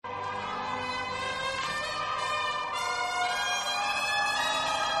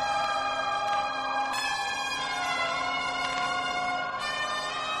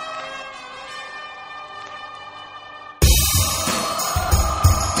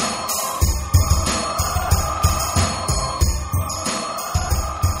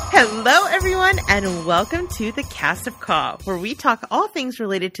Hello, everyone, and welcome to the Cast of Caw, where we talk all things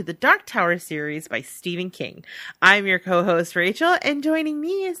related to the Dark Tower series by Stephen King. I'm your co-host, Rachel, and joining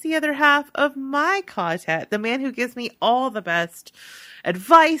me is the other half of my quartet, the man who gives me all the best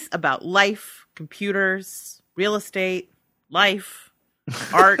advice about life, computers, real estate, life,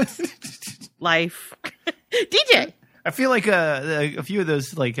 art, life. DJ! I feel like a few of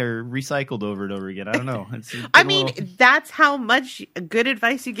those like are recycled over and over again. I don't know. That's how much good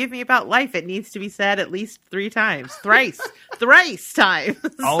advice you give me about life. It needs to be said at least 3 times. Thrice times.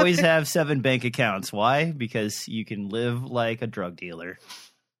 Always have 7 bank accounts. Why? Because you can live like a drug dealer.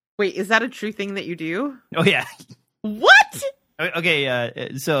 Wait, is that a true thing that you do? Oh, yeah. What?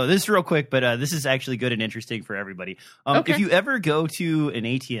 Okay, so this is real quick, but this is actually good and interesting for everybody. Okay. If you ever go to an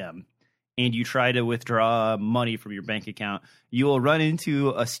ATM and you try to withdraw money from your bank account, you will run into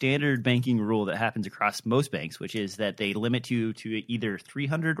a standard banking rule that happens across most banks, which is that they limit you to either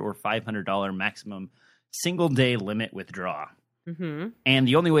 $300 or $500 maximum single day limit withdraw. Mm-hmm. And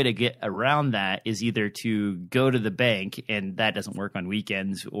the only way to get around that is either to go to the bank, and that doesn't work on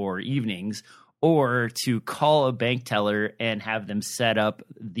weekends or evenings, or to call a bank teller and have them set up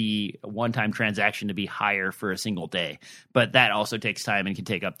the one-time transaction to be higher for a single day. But that also takes time and can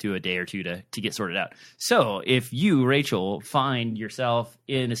take up to a day or two to get sorted out. So if you, Rachel, find yourself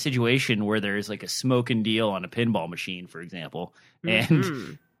in a situation where there's like a smoking deal on a pinball machine, for example,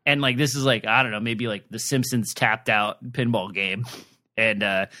 and like this is like, I don't know, maybe like the Simpsons tapped out pinball game, and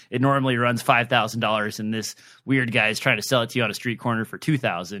it normally runs $5,000, and this weird guy is trying to sell it to you on a street corner for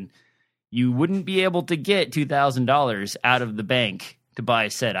 $2,000, you wouldn't be able to get $2,000 out of the bank to buy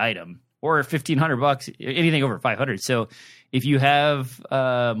said item, or $1,500, anything over $500. So if you have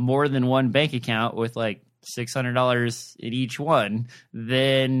more than one bank account with like $600 in each one,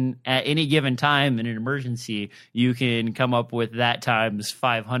 then at any given time in an emergency, you can come up with that times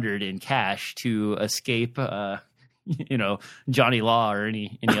 500 in cash to escape, Johnny Law or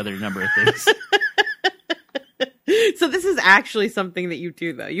any other number of things. So this is actually something that you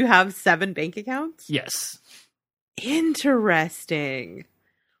do, though. You have 7 bank accounts? Yes. Interesting.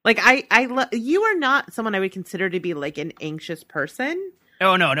 Like, you are not someone I would consider to be like an anxious person.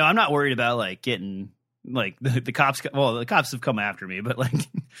 Oh, no, I'm not worried about like getting like the cops. Well, the cops have come after me, but like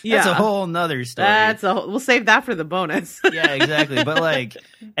that's a whole nother story. We'll save that for the bonus. Yeah, exactly. But like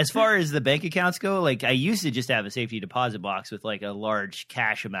as far as the bank accounts go, like I used to just have a safety deposit box with like a large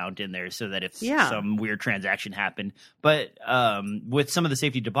cash amount in there so that if some weird transaction happened. But with some of the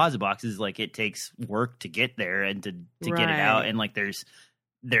safety deposit boxes, like it takes work to get there and to get it out, and like there's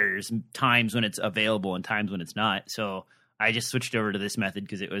times when it's available and times when it's not. So I just switched over to this method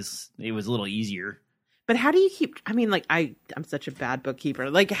because it was a little easier. But how do you keep, I'm such a bad bookkeeper.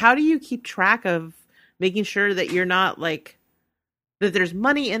 Like, how do you keep track of making sure that you're not like, that there's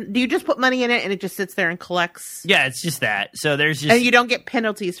money in, do you just put money in it and it just sits there and collects? Yeah, it's just that. So there's just. And you don't get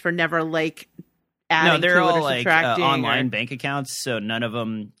penalties for never like adding to it or subtracting? No, they're all like online bank accounts. So none of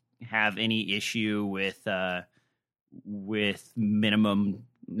them have any issue with minimum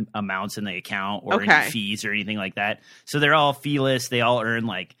amounts in the account or any fees or anything like that. So they're all feeless. They all earn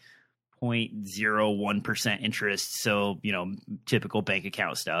like 0.01% interest, so typical bank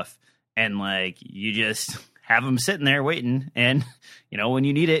account stuff, and like you just have them sitting there waiting, and when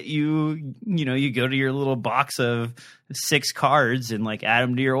you need it, you go to your little box of 6 cards and like add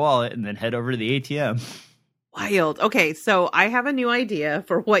them to your wallet, and then head over to the ATM. Wild. Okay, so I have a new idea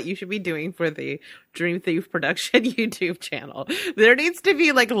for what you should be doing for the Dream Thief Production YouTube channel. There needs to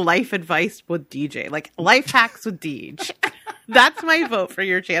be like life advice with DJ, like life hacks with DJ. That's my vote for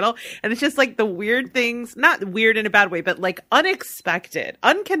your channel. And it's just like the weird things, not weird in a bad way, but like unexpected,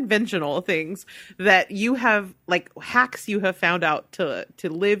 unconventional things that you have, like hacks you have found out to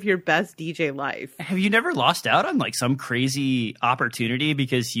live your best DJ life. Have you never lost out on like some crazy opportunity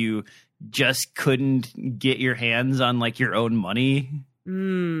because you just couldn't get your hands on like your own money?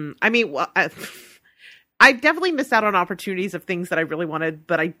 I definitely missed out on opportunities of things that I really wanted,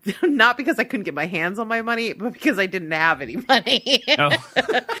 but I not because I couldn't get my hands on my money, but because I didn't have any money.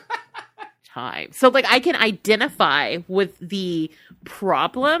 Time. So like I can identify with the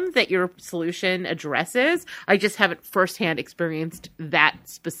problem that your solution addresses. I just haven't firsthand experienced that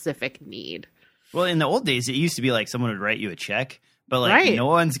specific need. Well, in the old days, it used to be like someone would write you a check, but like no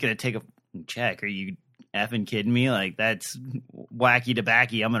one's going to take a check. Are you effing kidding me? Like that's wacky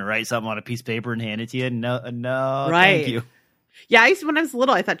tobacco. I'm going to write something on a piece of paper and hand it to you. No, thank you. Yeah, when I was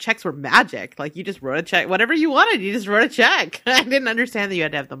little, I thought checks were magic. Like you just wrote a check, whatever you wanted, you just wrote a check. I didn't understand that you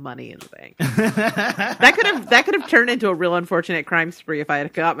had to have the money in the bank. That could have turned into a real unfortunate crime spree if I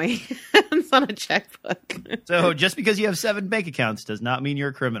had got my hands on a checkbook. So just because you have 7 bank accounts does not mean you're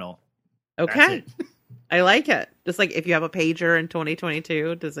a criminal. Okay. I like it. Just like if you have a pager in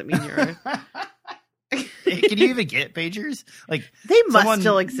 2022, does it mean you're Can you even get pagers? Like they must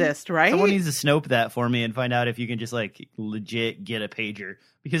still exist, right? Someone needs to snope that for me and find out if you can just like legit get a pager.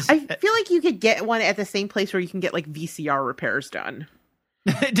 Because I feel like you could get one at the same place where you can get like VCR repairs done.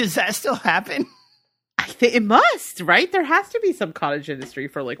 Does that still happen? I think it must, right? There has to be some cottage industry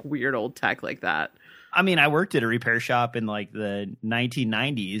for like weird old tech like that. I mean, I worked at a repair shop in like the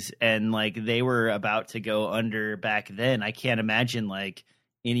 1990s and like they were about to go under back then. I can't imagine like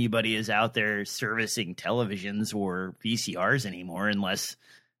anybody is out there servicing televisions or VCRs anymore unless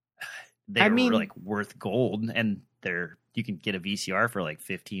they were like worth gold, and you can get a VCR for like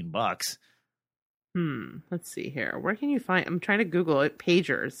 $15. Let's see here. Where can you find? I'm trying to Google it.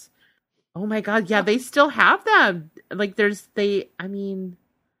 Pagers. Oh my God. Yeah, they still have them. Like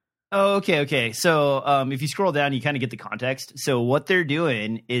Oh, okay. So if you scroll down, you kind of get the context. So what they're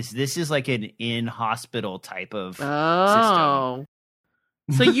doing is this is like an in-hospital type of system.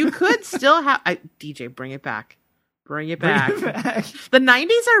 So you could still have... DJ, bring it back. Bring it back. The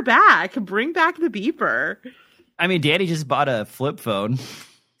 90s are back. Bring back the beeper. I mean, Danny just bought a flip phone.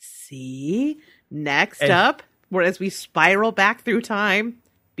 See? Next up, as we spiral back through time...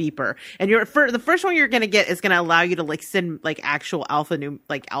 beeper, and the first one you're going to get is going to allow you to like send like actual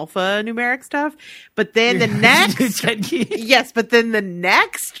alphanumeric stuff, but then the next but then the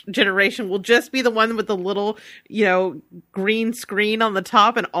next generation will just be the one with the little green screen on the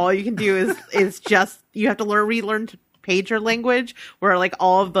top, and all you can do is just you have to relearn pager language where like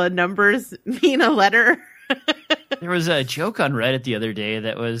all of the numbers mean a letter. There was a joke on Reddit the other day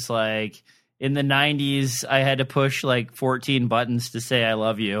that was like, in the 90s, I had to push like 14 buttons to say I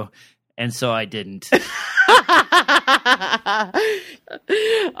love you, and so I didn't.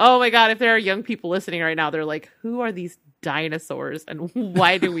 Oh my God, if there are young people listening right now, they're like, who are these dinosaurs and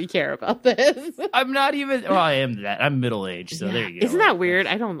why do we care about this? I'm not even... Well, I am that. I'm middle-aged, so there you go. Isn't that weird?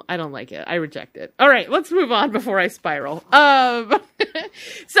 I don't like it. I reject it. All right, let's move on before I spiral.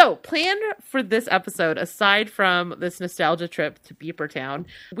 So, plan for this episode, aside from this nostalgia trip to Beeper Town,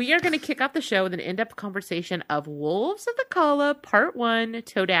 we are going to kick off the show with an in-depth conversation of Wolves of the Kala, Part 1,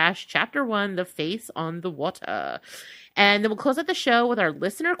 Todash, Chapter 1, The Face on the Water. And then we'll close out the show with our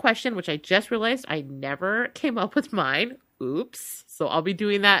listener question, which I just realized I never came up with mine. Oops. So I'll be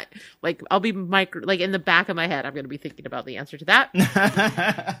doing that. Like, I'll be in the back of my head, I'm going to be thinking about the answer to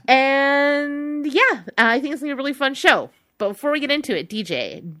that. And yeah, I think it's going to be a really fun show. But before we get into it,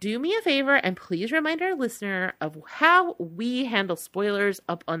 DJ, do me a favor and please remind our listener of how we handle spoilers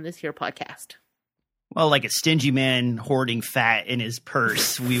up on this here podcast. Well, like a stingy man hoarding fat in his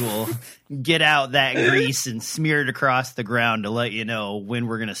purse, we will get out that grease and smear it across the ground to let you know when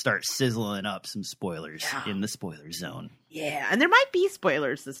we're going to start sizzling up some spoilers in the spoiler zone. Yeah, and there might be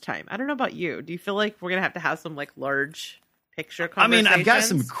spoilers this time. I don't know about you. Do you feel like we're going to have some like large picture conversations? I mean, I've got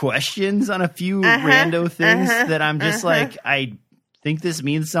some questions on a few rando things that I'm just like, I think this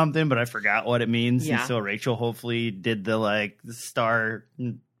means something, but I forgot what it means. Yeah. And so Rachel hopefully did the like star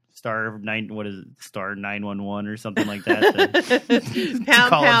 911 or something like that.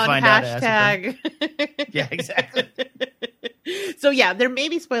 pound hashtag. Yeah, exactly. So yeah, there may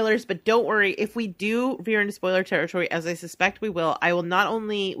be spoilers, but don't worry. If we do veer into spoiler territory, as I suspect we will, we'll not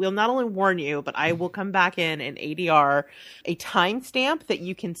only warn you, but I will come back in and ADR a timestamp that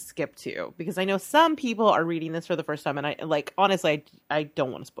you can skip to, because I know some people are reading this for the first time, and honestly, I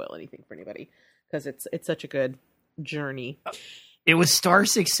don't want to spoil anything for anybody because it's such a good journey. It was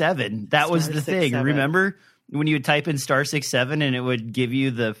 *67. That was the thing. Remember when you would type in *67 and it would give you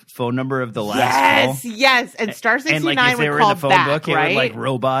the phone number of the last call? Yes. And *69 and like if they would were call in the phone back, book, right? it would like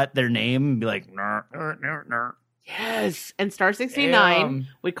robot their name and be like, nah. Yes. And *69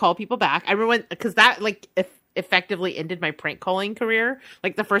 would call people back. I remember because that like effectively ended my prank calling career.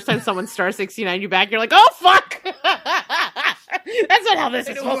 Like the first time someone *69 you back, you're like, oh fuck! That's not how this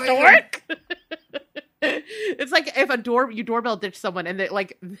is supposed to work. It's like if you doorbell ditched someone and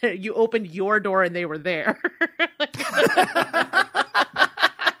you opened your door and they were there.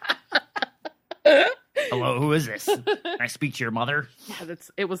 Hello, who is this? Can I speak to your mother? Yeah,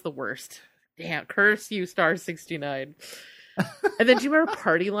 it was the worst. Damn, curse you, *69. And then do you remember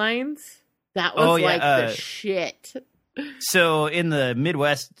Party Lines? That was the shit. So in the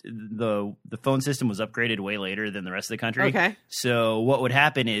Midwest, the phone system was upgraded way later than the rest of the country. Okay. So what would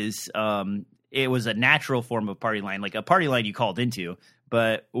happen is it was a natural form of party line, like a party line you called into.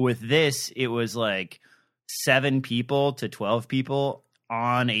 But with this, it was like 7 people to 12 people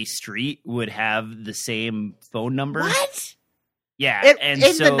on a street would have the same phone number. What? Yeah. In the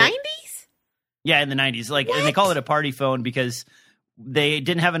 90s? Yeah, in the 90s. Like, and they call it a party phone because they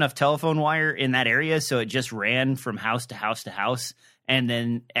didn't have enough telephone wire in that area, so it just ran from house to house to house. And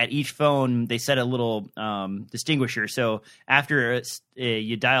then at each phone, they set a little distinguisher. So after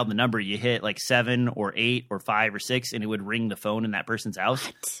you dialed the number, you hit like 7 or 8 or 5 or 6, and it would ring the phone in that person's house.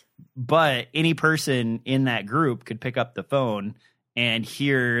 What? But any person in that group could pick up the phone and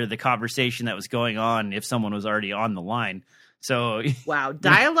hear the conversation that was going on if someone was already on the line. So wow,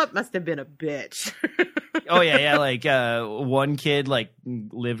 dial-up must have been a bitch. Oh yeah. Like one kid like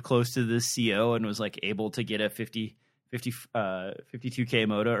lived close to the CO and was like able to get a 52K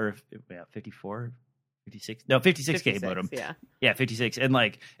modem, or 54, 56. No, 56K modem. Yeah, 56. And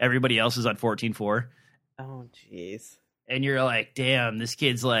like everybody else is on 14.4. Oh jeez. And you're like, damn, this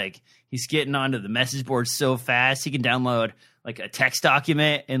kid's like, he's getting onto the message board so fast. He can download like a text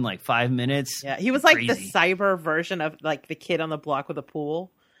document in like 5 minutes. Yeah, he was like Crazy. the cyber version of like the kid on the block with a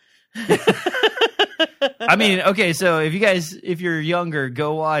pool. I mean, okay, so if you're younger,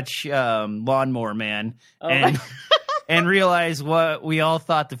 go watch Lawnmower Man and realize what we all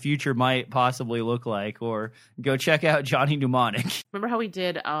thought the future might possibly look like, or go check out Johnny Mnemonic. Remember how we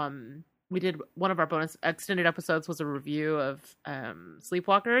did one of our bonus extended episodes was a review of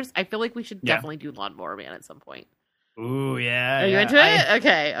Sleepwalkers? I feel like we should definitely do Lawnmower Man at some point. Ooh, yeah. Are you into it?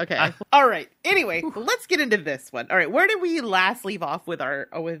 Okay. All right. Anyway, let's get into this one. All right. Where did we last leave off with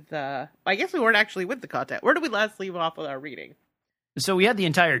I guess we weren't actually with the content. Where did we last leave off with our reading? So we had the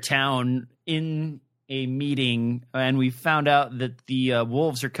entire town in a meeting, and we found out that the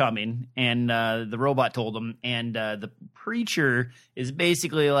wolves are coming, and the robot told them, and the preacher is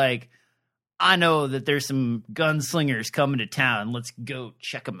basically like, I know that there's some gunslingers coming to town. Let's go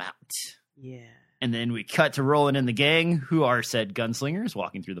check them out. Yeah. And then we cut to Roland and the gang, who are said gunslingers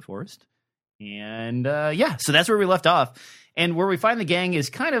walking through the forest. And so that's where we left off. And where we find the gang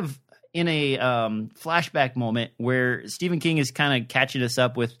is kind of in a flashback moment where Stephen King is kind of catching us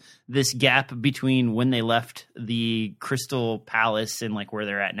up with this gap between when they left the Crystal Palace and like where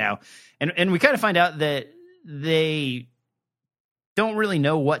they're at now. And we kind of find out that they don't really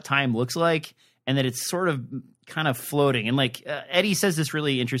know what time looks like, and that it's sort of kind of floating. And like Eddie says this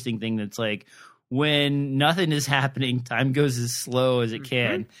really interesting thing that's like, when nothing is happening, time goes as slow as it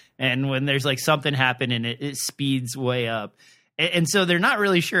can. And when there's like something happening, it speeds way up. And so they're not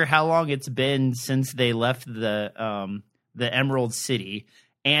really sure how long it's been since they left the Emerald City.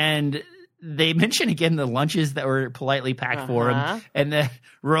 And they mention again the lunches that were politely packed for him, and that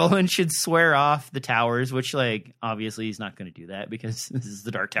Roland should swear off the towers, which like obviously he's not going to do that because this is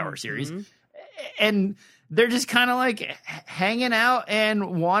the Dark Tower series. And they're just kind of like hanging out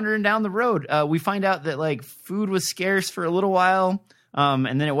and wandering down the road. We find out that like food was scarce for a little while,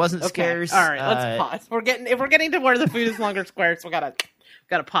 and then it wasn't scarce. All right, let's pause. If we're getting to where the food is longer scarce, we gotta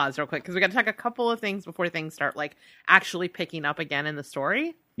pause real quick because we gotta talk a couple of things before things start like actually picking up again in the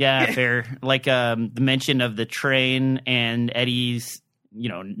story. Yeah, fair. Like the mention of the train and Eddie's,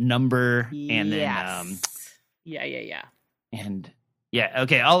 number, and then yeah. And yeah,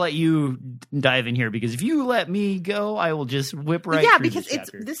 okay, I'll let you dive in here because if you let me go, I will just whip right through because this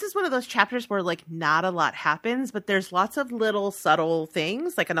chapter. This is one of those chapters where like not a lot happens, but there's lots of little subtle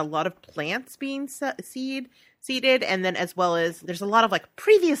things, like, and a lot of plants being seeded, and then as well as there's a lot of like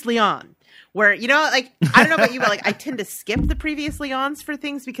previously on, where like I don't know about you, but like I tend to skip the previously ons for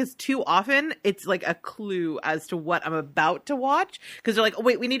things because too often it's like a clue as to what I'm about to watch, because they're like, oh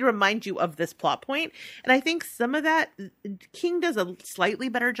wait, we need to remind you of this plot point. And I think some of that King does a slightly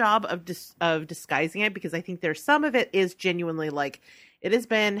better job of disguising it, because I think there's some of it is genuinely like, it has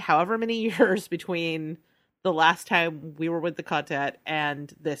been however many years between the last time we were with the content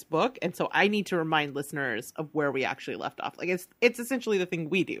and this book, and so I need to remind listeners of where we actually left off. Like it's essentially the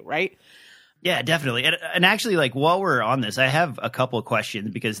thing we do, right? Yeah, definitely. And actually, like, while we're on this, I have a couple of questions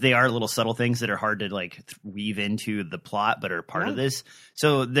because they are little subtle things that are hard to like weave into the plot, but are part of this.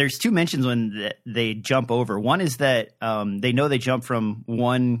 So there's two mentions when they jump over. One is that they know they jump from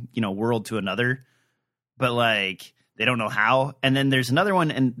one, world to another, but like they don't know how. And then there's another one,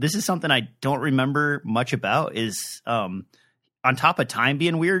 and this is something I don't remember much about, is on top of time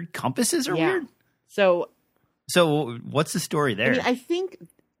being weird, compasses are weird. So what's the story there? I mean, I think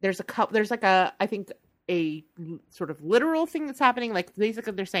there's I think a sort of literal thing that's happening. Like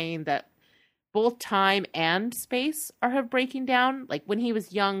basically they're saying that both time and space are breaking down. Like when he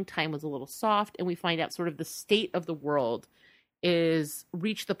was young, time was a little soft, and we find out sort of the state of the world is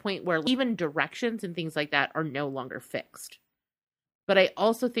reached the point where even directions and things like that are no longer fixed. But I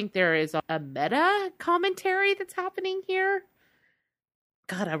also think there is a meta commentary that's happening here.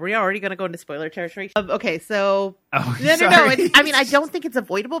 God, are we already going to go into spoiler territory? Okay, so Oh, no. sorry. I don't think it's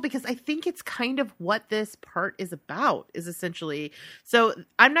avoidable because I think it's kind of what this part is about. Is essentially. So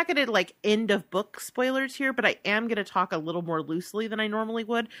I'm not going to like end of book spoilers here, but I am going to talk a little more loosely than I normally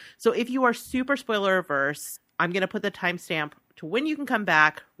would. So if you are super spoiler averse, I'm going to put the timestamp to when you can come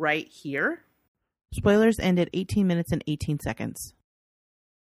back right here. Spoilers end at 18 minutes and 18 seconds.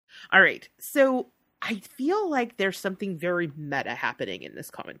 All right, so I feel like there's something very meta happening in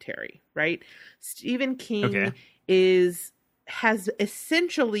this commentary, right? Stephen King has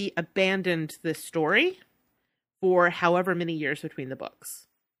essentially abandoned this story for however many years between the books.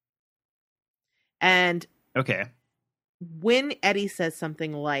 And when Eddie says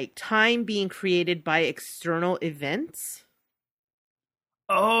something like time being created by external events.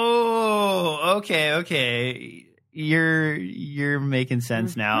 Oh, okay. You're making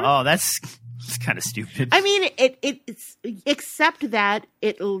sense now. Oh, that's kind of stupid. I mean, it's except that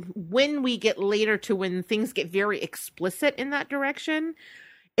when we get later to when things get very explicit in that direction,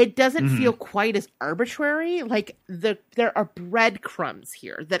 it doesn't feel quite as arbitrary. Like there are breadcrumbs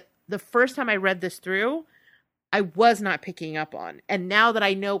here that the first time I read this through, I was not picking up on. And now that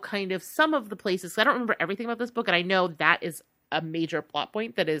I know kind of some of the places, I don't remember everything about this book, and I know that is a major plot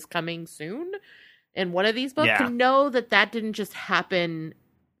point that is coming soon in one of these books, to know that didn't just happen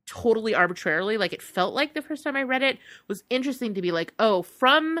totally arbitrarily, like it felt like the first time I read it, was interesting to be like, oh,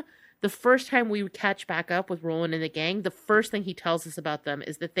 from the first time we catch back up with Roland and the gang, the first thing he tells us about them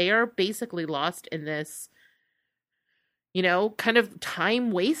is that they are basically lost in this, kind of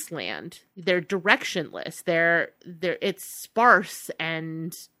time wasteland. They're directionless. It's sparse,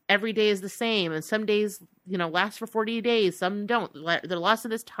 and every day is the same. And some days, last for 40 days. Some don't. They're lost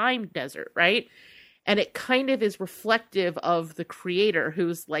in this time desert, right? And it kind of is reflective of the creator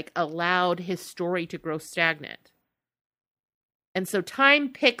who's like allowed his story to grow stagnant. And so time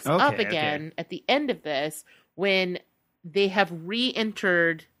picks up again at the end of this when they have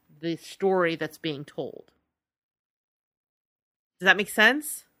re-entered the story that's being told. Does that make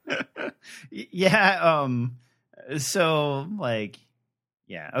sense? Yeah. So like,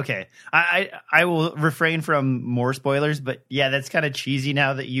 yeah. Okay. I will refrain from more spoilers, but yeah, that's kind of cheesy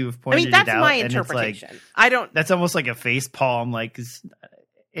now that you've pointed it out. That's my interpretation. Like, that's almost like a face palm. Like, 'cause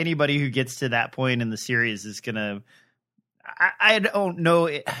anybody who gets to that point in the series is gonna, I don't know.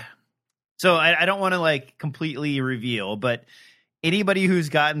 So I don't want to like completely reveal, but anybody who's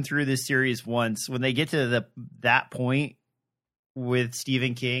gotten through this series once, when they get to that point with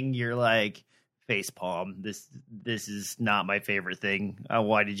Stephen King, you're like, facepalm. This is not my favorite thing.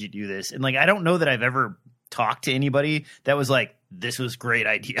 Why did you do this? And like, I don't know that I've ever talked to anybody that was like, this was a great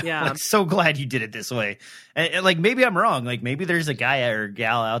idea. Yeah. Like, so glad you did it this way. And like, maybe I'm wrong. Like, maybe there's a guy or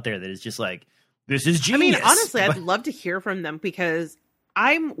gal out there that is just like, this is genius. I mean, honestly, I'd love to hear from them because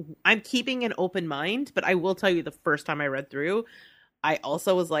I'm keeping an open mind, but I will tell you the first time I read through, I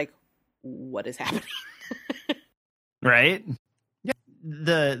also was like, what is happening? Right? Yeah.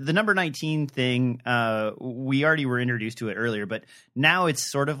 The number 19 thing, we already were introduced to it earlier, but now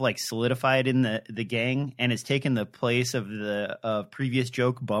it's sort of like solidified in the gang, and it's taken the place of the previous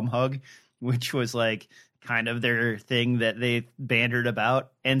joke, bum hug, which was like kind of their thing that they bantered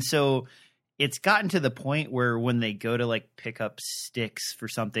about. And so it's gotten to the point where when they go to like pick up sticks for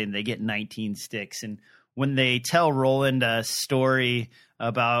something, they get 19 sticks. And when they tell Roland a story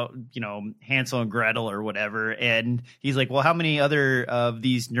about, Hansel and Gretel or whatever, and he's like, well, how many other of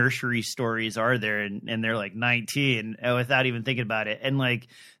these nursery stories are there? And they're like 19, without even thinking about it. And like,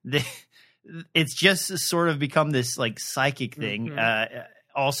 it's just sort of become this like psychic thing. Mm-hmm.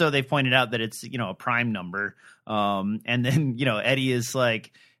 Also, they pointed out that it's, a prime number. And then, Eddie is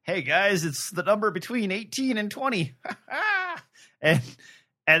like, hey guys, it's the number between 18 and 20. and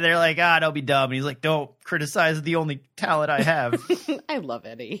they're like, don't be dumb. And he's like, don't criticize the only talent I have. I love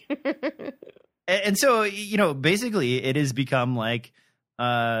Eddie. And so, basically it has become like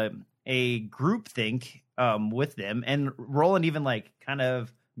a group think with them. And Roland even like kind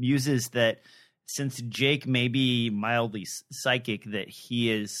of muses that since Jake may be mildly psychic, that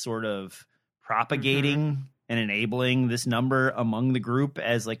he is sort of propagating and enabling this number among the group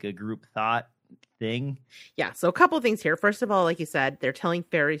as like a group thought thing. Yeah, so a couple of things here. First of all, like you said, they're telling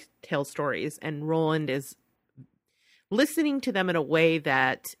fairy tale stories, and Roland is listening to them in a way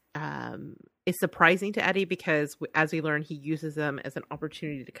that is surprising to Eddie because, as we learn, he uses them as an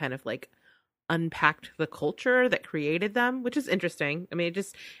opportunity to kind of like unpack the culture that created them, which is interesting. I mean, it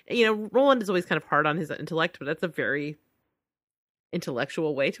just, Roland is always kind of hard on his intellect, but that's a very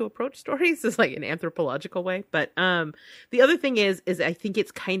intellectual way to approach stories, is like an anthropological way. But the other thing is I think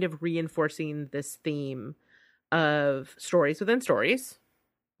it's kind of reinforcing this theme of stories within stories,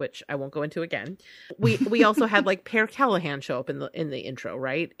 which I won't go into again. We also had like Per Callahan show up in the intro,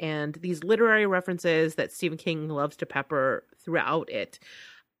 right? And these literary references that Stephen King loves to pepper throughout it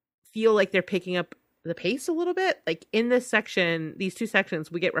feel like they're picking up the pace a little bit. Like in this section, these two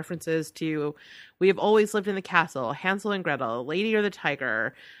sections, we get references to We Have Always Lived in the Castle, Hansel and Gretel, Lady or the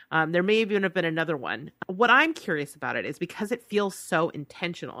Tiger. There may even have been another one. What I'm curious about it is because it feels so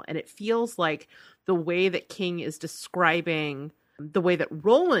intentional, and it feels like the way that King is describing the way that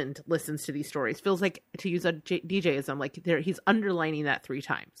Roland listens to these stories feels like, to use a DJism, like he's underlining that 3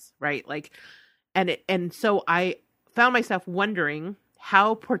 times, right? Like, and so I found myself wondering,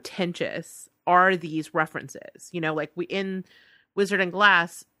 how pretentious are these references? You know, like in Wizard and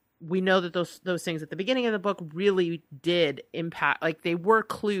Glass, we know that those things at the beginning of the book really did impact, like they were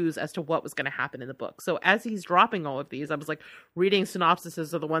clues as to what was going to happen in the book. So as he's dropping all of these, I was like reading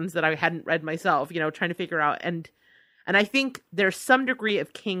synopsises of the ones that I hadn't read myself, you know, trying to figure out. And I think there's some degree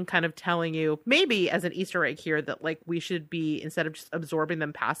of King kind of telling you, maybe as an Easter egg here, that like we should be, instead of just absorbing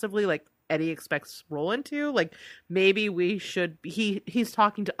them passively, like Eddie expects Roland to, like maybe we should be, he's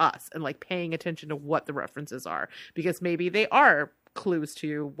talking to us and like paying attention to what the references are, because maybe they are clues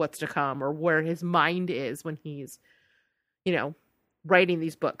to what's to come or where his mind is when he's, you know, writing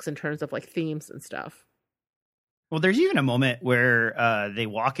these books in terms of like themes and stuff. Well, there's even a moment where they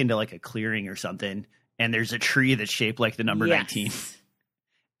walk into like a clearing or something, and there's a tree that's shaped like the number 19.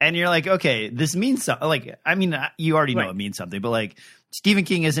 And you're like, okay, this means something. Like, I mean, you already know it means something, but like Stephen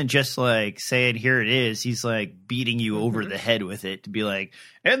King isn't just like saying, here it is. He's like beating you over the head with it to be like,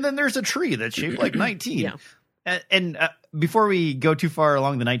 and then there's a tree that's shaped like 19. Yeah. And before we go too far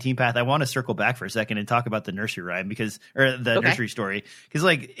along the 19 path, I want to circle back for a second and talk about the nursery rhyme nursery story. Because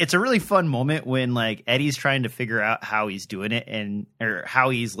like, it's a really fun moment when like Eddie's trying to figure out how he's doing it or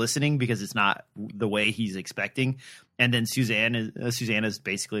how he's listening, because it's not the way he's expecting. And then Susanna's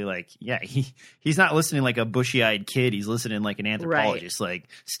basically like, yeah, he's not listening like a bushy-eyed kid. He's listening like an anthropologist, like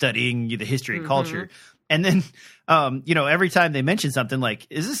studying the history and culture. And then, you know, every time they mention something like,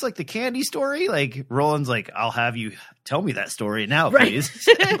 is this like the candy story? Like Roland's like, I'll have you tell me that story now, please.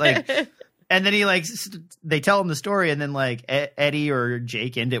 Like, and then they tell him the story, and then like Eddie or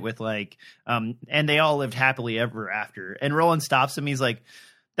Jake end it with like, and they all lived happily ever after. And Roland stops him. He's like,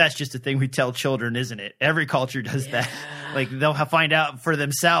 that's just a thing we tell children, isn't it? Every culture does that. Like they'll find out for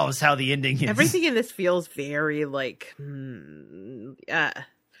themselves how the ending is. Everything in this feels very like, and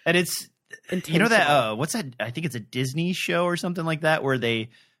it's, you know that what's that? I think it's a Disney show or something like that where they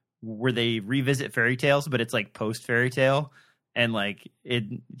revisit fairy tales, but it's like post fairy tale, and like it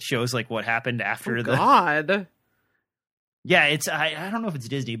shows like what happened after God. Yeah, it's I don't know if it's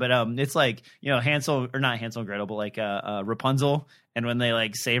Disney, but it's like, you know, Hansel and Gretel, but like Rapunzel, and when they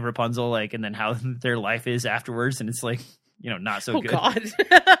like save Rapunzel, like, and then how their life is afterwards, and it's like, you know, not so good. God.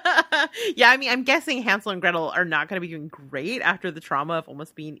 Yeah, I mean, I'm guessing Hansel and Gretel are not going to be doing great after the trauma of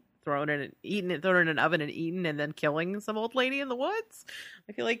almost being thrown in an oven and eaten, and then killing some old lady in the woods.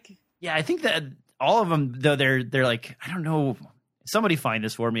 I feel like, yeah, I think that all of them, though, they're like, I don't know. Somebody find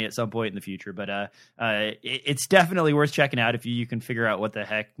this for me at some point in the future, but it's definitely worth checking out if you can figure out what the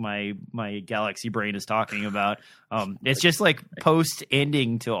heck my galaxy brain is talking about. It's just like post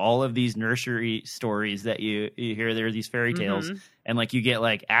ending to all of these nursery stories that you hear. There are these fairy tales, and like you get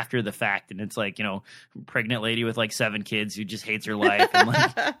like after the fact, and it's like, you know, pregnant lady with like 7 kids who just hates her life, and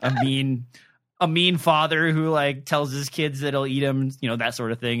like a mean father who like tells his kids that he'll eat them, you know, that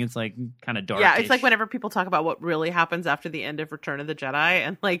sort of thing. It's like kind of dark. Yeah, it's like whenever people talk about what really happens after the end of Return of the Jedi,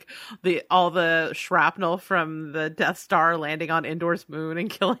 and like all the shrapnel from the Death Star landing on Endor's moon and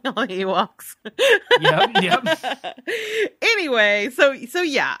killing all the Ewoks. Yep. Anyway, so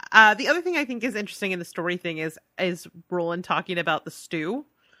yeah. The other thing I think is interesting in the story thing is Roland talking about the stew.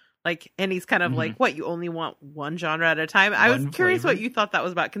 Like, and he's kind of like, what, you only want one genre at a time? I was curious what you thought that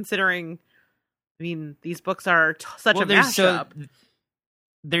was about, considering, I mean, these books are such a mashup.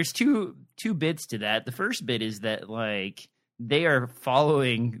 There's two bits to that. The first bit is that like they are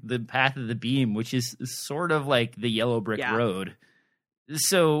following the path of the beam, which is sort of like the yellow brick road.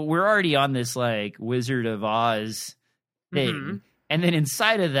 So we're already on this like Wizard of Oz thing. And then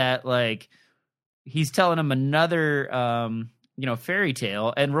inside of that, like he's telling him another fairy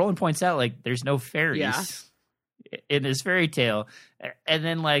tale, and Roland points out like there's no fairies in this fairy tale. And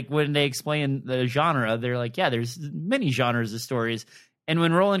then like when they explain the genre, they're like, yeah, there's many genres of stories. And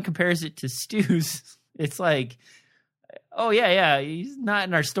when Roland compares it to stews, it's like, oh yeah, he's not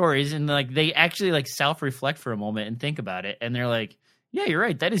in our stories. And like they actually like self-reflect for a moment and think about it, and they're like, yeah, you're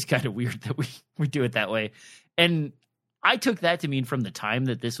right, that is kind of weird that we do it that way. And I took that to mean from the time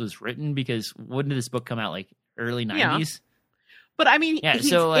that this was written, because when did this book come out? Like early 90s? But I mean, Yeah, he's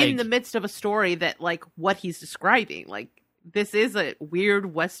so, like- in the midst of a story that, like, what he's describing, like, this is a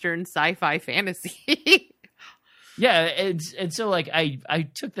weird Western sci-fi fantasy. Yeah, and so like I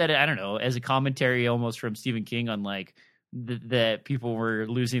took that, I don't know, as a commentary almost from Stephen King on like that people were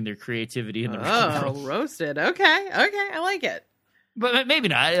losing their creativity in the real world. Roasted. Okay, I like it. But maybe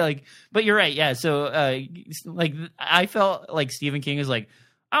not. Like, but you're right. Yeah. So, like, I felt like Stephen King is like,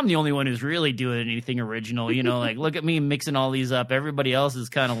 I'm the only one who's really doing anything original. You know, like, look at me mixing all these up. Everybody else is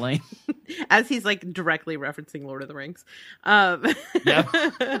kind of lame. As he's like directly referencing Lord of the Rings. Yep.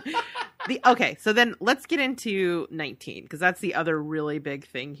 Okay, so then let's get into 19, because that's the other really big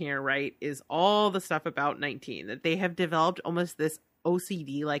thing here, right? Is all the stuff about 19 that they have developed almost this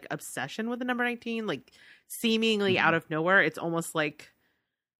OCD like obsession with the number 19, like seemingly out of nowhere. It's almost like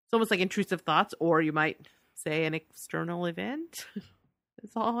intrusive thoughts, or you might say an external event.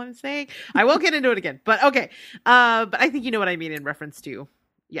 That's all I'm saying. I won't get into it again, but okay. But I think you know what I mean in reference to,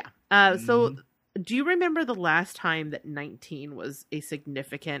 yeah. So do you remember the last time that 19 was a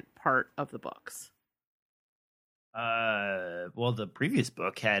significant part of the books? Well, the previous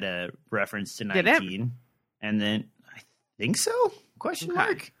book had a reference to Did 19, and then I think so? Question Okay.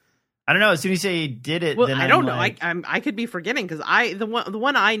 mark. I don't know. As soon as you say did it, Well, then I don't know. like, I could be forgetting, because the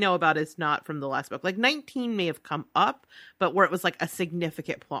one I know about is not from the last book. Like 19 may have come up, but where it was like a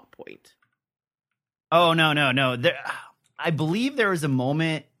significant plot point. Oh no. There, I believe there was a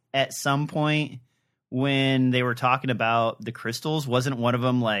moment at some point when they were talking about the crystals. Wasn't one of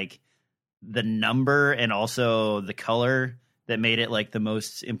them like the number and also the color that made it like the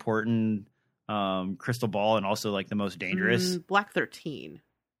most important crystal ball and also like the most dangerous? Black 13.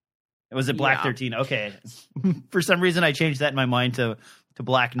 Was it Black Yeah. 13? Okay. For some reason, I changed that in my mind to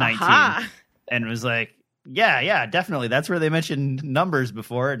Black 19 Aha. and was like, yeah, definitely. That's where they mentioned numbers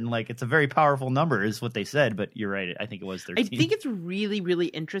before. And like, it's a very powerful number is what they said. But you're right. I think it was 13. I think it's really, really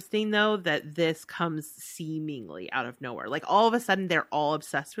interesting, though, that this comes seemingly out of nowhere. Like, all of a sudden, they're all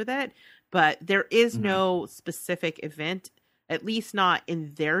obsessed with it, but there is no specific event, at least not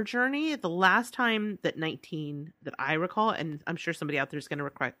in their journey. The last time that 19, that I recall, and I'm sure somebody out there is going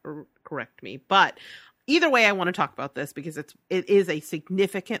to correct me, but either way, I want to talk about this because it is a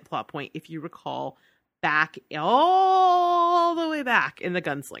significant plot point, if you recall, back all the way back in The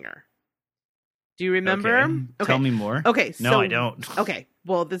Gunslinger. Do you remember? Okay. Tell me more. Okay. No, I don't. Okay.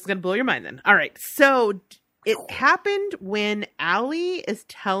 Well, this is going to blow your mind then. All right. So it happened when Allie is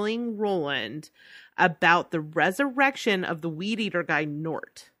telling Roland about the resurrection of the weed eater guy,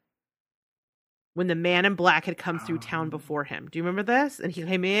 Nort. When the man in black had come through town before him. Do you remember this? And he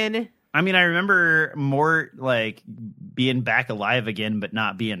came in. I mean, I remember more like being back alive again, but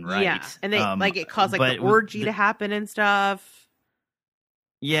not being right. Yeah. And they it caused like but the orgy to happen and stuff.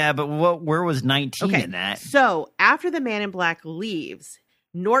 Yeah, but where was 19 in that? So after the man in black leaves,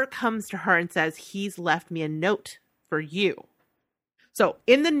 Nort comes to her and says, he's left me a note for you. So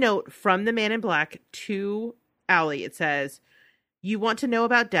in the note from the man in black to Allie, it says, you want to know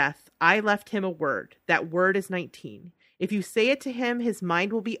about death? I left him a word. That word is 19. If you say it to him, his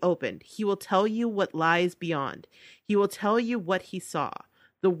mind will be opened. He will tell you what lies beyond. He will tell you what he saw.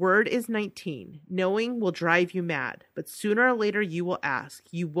 The word is 19. Knowing will drive you mad, but sooner or later you will ask.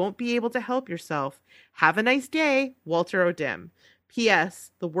 You won't be able to help yourself. Have a nice day, Walter O'Dim. P.S.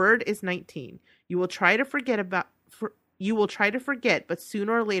 The word is 19. You will try to forget, but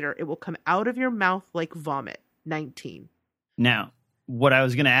sooner or later it will come out of your mouth like vomit. 19. Now, what I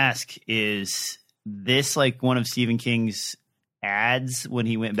was going to ask is this like one of Stephen King's ads when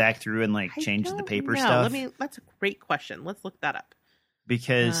he went back through and like changed the paper stuff? That's a great question. Let's look that up.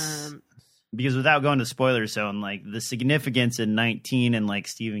 Because without going to spoiler zone, like the significance in 19 and like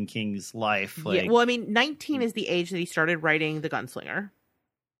Stephen King's life, like, yeah, well, I mean, 19 is the age that he started writing The Gunslinger.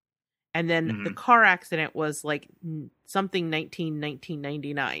 And then the car accident was like something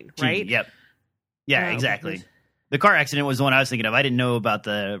 1999, right? Yep. Yeah, exactly. The car accident was the one I was thinking of. I didn't know about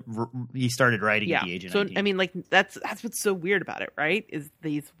he started writing at the age of 19. So, I mean, like, that's what's so weird about it, right? Is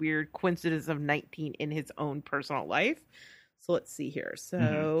these weird coincidences of 19 in his own personal life. So let's see here.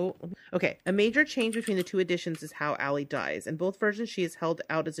 So, okay. A major change between the two editions is how Allie dies. In both versions, she is held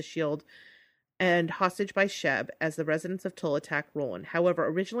out as a shield and hostage by Sheb as the residents of Tull attack Roland. However,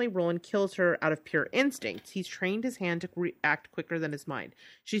 originally Roland kills her out of pure instinct. He's trained his hand to react quicker than his mind.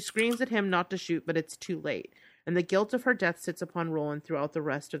 She screams at him not to shoot, but it's too late. And the guilt of her death sits upon Roland throughout the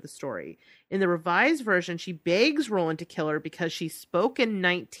rest of the story. In the revised version, she begs Roland to kill her because she spoke in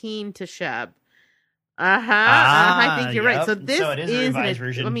 19 to Sheb. I think you're right. So this it is a revised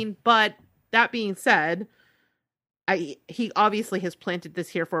version. I mean, but that being said, he obviously has planted this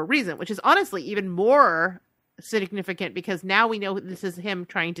here for a reason, which is honestly even more significant because now we know this is him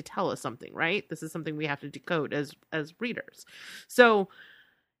trying to tell us something, right? This is something we have to decode as readers. So,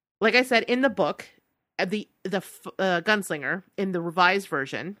 like I said, in the book, the gunslinger in the revised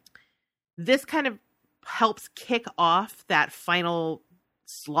version, this kind of helps kick off that final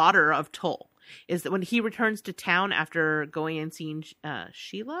slaughter of Tull. Is that when he returns to town after going and seeing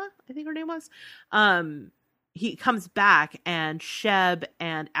Sheila, I think her name was, he comes back and Sheb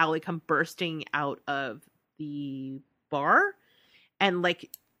and Allie come bursting out of the bar, and like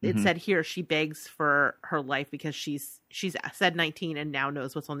it said here, she begs for her life because she's said 19 and now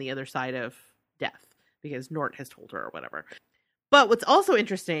knows what's on the other side of death because Nort has told her or whatever. But what's also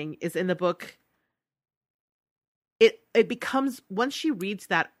interesting is in the book, it becomes, once she reads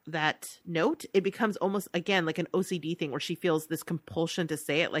that note, it becomes almost again like an OCD thing where she feels this compulsion to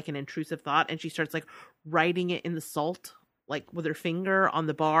say it, like an intrusive thought, and she starts like writing it in the salt, like with her finger on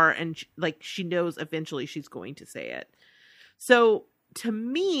the bar, and she knows eventually she's going to say it. So to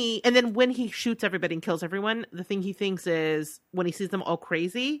me, and then when he shoots everybody and kills everyone, the thing he thinks is when he sees them all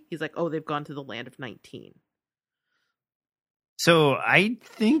crazy, he's like, oh, they've gone to the land of 19. So I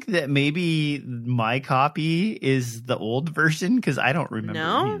think that maybe my copy is the old version because I don't remember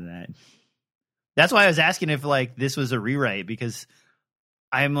any of that. That's why I was asking if like this was a rewrite, because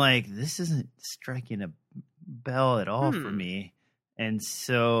I'm like, this isn't striking a bell at all for me. And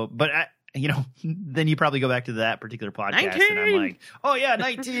so, but then you probably go back to that particular podcast 19! And I'm like, oh yeah,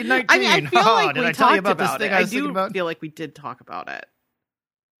 19. I mean, I feel like did we I tell you talked about this thing I was thinking about? feel like we did talk about it.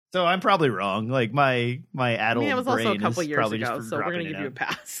 So I'm probably wrong. Like my adult it was also a brain couple is years probably ago, just so we're going to dropping give you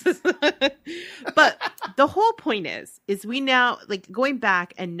a it pass. But the whole point is we now, like, going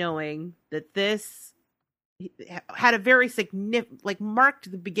back and knowing that this had a very significant, like, marked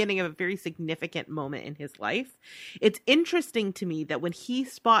the beginning of a very significant moment in his life. It's interesting to me that when he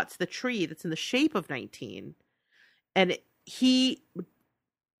spots the tree that's in the shape of 19, and he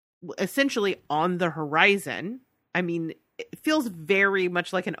essentially on the horizon, I mean, it feels very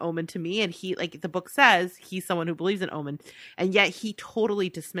much like an omen to me. And he, like the book says, he's someone who believes in omen, and yet he totally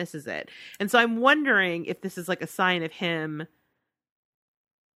dismisses it. And so I'm wondering if this is like a sign of him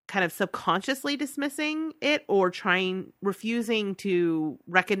kind of subconsciously dismissing it, or refusing to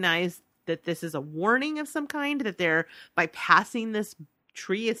recognize that this is a warning of some kind, that they're, by passing this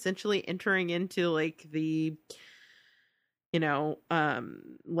tree, essentially entering into like the,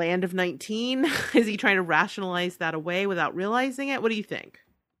 land of 19. Is he trying to rationalize that away without realizing it? What do you think?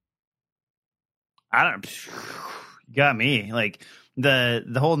 I don't. You got me. Like the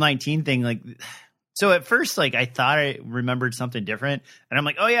whole 19 thing. Like, so at first, like I thought I remembered something different, and I'm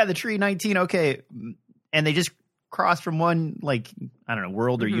like, oh yeah, the tree 19. Okay, and they just crossed from one, like, I don't know,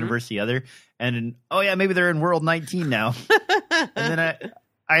 world or universe to the other, and oh yeah, maybe they're in world 19 now. And then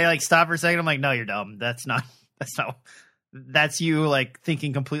I like stop for a second. I'm like, no, you're dumb. That's not. That's you like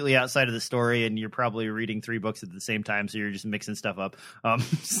thinking completely outside of the story, and you're probably reading 3 books at the same time, so you're just mixing stuff up.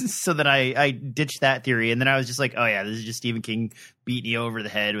 So then I ditched that theory, and then I was just like, oh yeah, this is just Stephen King beating you over the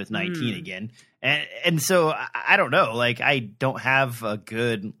head with 19 again. And so I don't know, like I don't have a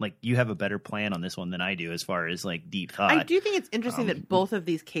good, like, you have a better plan on this one than I do as far as like deep thought. I do think it's interesting that both of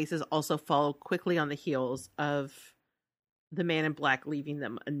these cases also follow quickly on the heels of the Man in Black leaving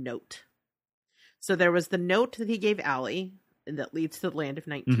them a note. So there was the note that he gave Allie that leads to the land of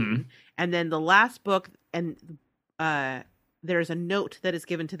 19. And then the last book, and there's a note that is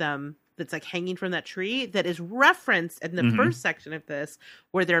given to them that's like hanging from that tree that is referenced in the first section of this,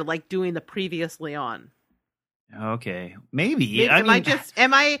 where they're like doing the previously on. Okay, maybe. Am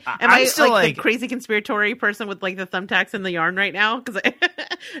I still like the crazy conspiratory person with like the thumbtacks and the yarn right now? Because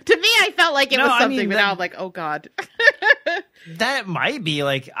to me, I felt like it was something, but now I'm like, oh god. That might be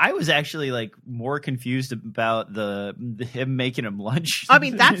like, I was actually like more confused about the him making him lunch. I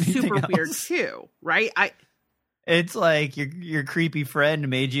mean, that's super weird too, right? It's like your creepy friend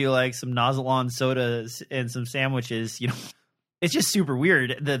made you like some Nozalon sodas and some sandwiches, It's just super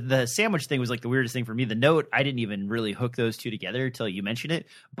weird. The sandwich thing was like the weirdest thing for me. The note, I didn't even really hook those two together until you mentioned it.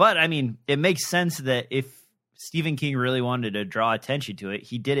 But I mean, it makes sense that if Stephen King really wanted to draw attention to it,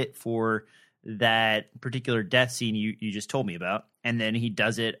 he did it for that particular death scene you just told me about. And then he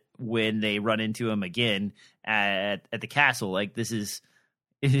does it when they run into him again at the castle. Like, this is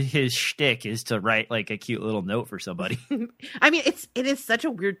his shtick, is to write like a cute little note for somebody. I mean, it is such a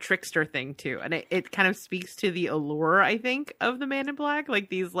weird trickster thing too, and it kind of speaks to the allure, I think, of the Man in Black.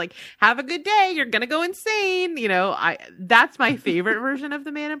 Like these, like, have a good day, you're gonna go insane. That's my favorite version of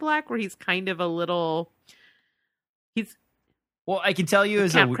the Man in Black, where he's kind of a little. Well, I can tell you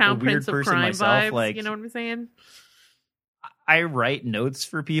as a weird person myself, vibes, like, you know what I'm saying? I write notes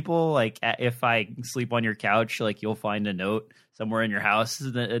for people. Like if I sleep on your couch, like you'll find a note somewhere in your house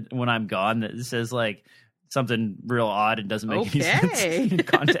that when I'm gone that says like something real odd and doesn't make any sense in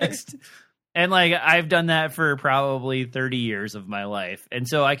context. And like I've done that for probably 30 years of my life. And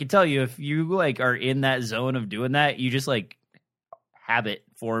so I can tell you, if you like are in that zone of doing that, you just like habit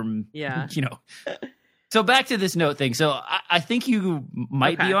form, Yeah. you know. So back to this note thing. So I think you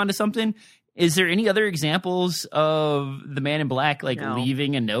might be onto something. Is there any other examples of the Man in Black like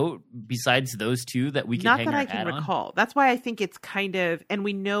leaving a note besides those two that we can hang our hat on? Not that I can recall. That's why I think it's kind of, and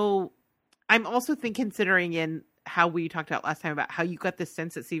we know, I'm also considering in how we talked about last time about how you got this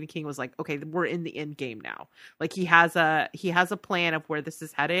sense that Stephen King was like, okay, we're in the end game now. Like he has a plan of where this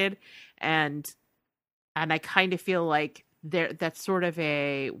is headed. And I kind of feel like that's sort of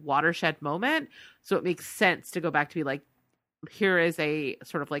a watershed moment. So it makes sense to go back to be like, here is a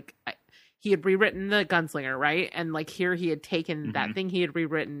sort of like, he had rewritten the Gunslinger, right? And like here he had taken that thing he had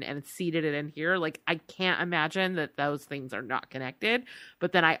rewritten and seeded it in here. Like I can't imagine that those things are not connected.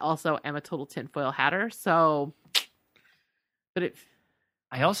 But then I also am a total tinfoil hatter. So,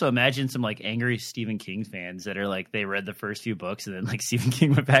 I also imagine some like angry Stephen King fans that are like, they read the first few books and then like Stephen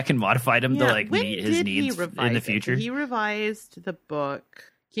King went back and modified them to like meet his needs in the future. He revised the book.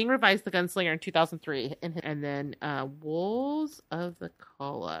 King revised the Gunslinger in 2003 and then Wolves of the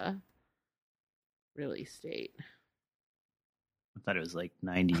Kala release date. I thought it was like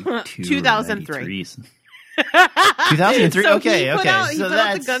 92 2003. 2003. So okay. He put out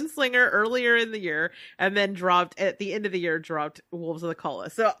the Gunslinger earlier in the year, and then dropped at the end of the year. Dropped Wolves of the Kala.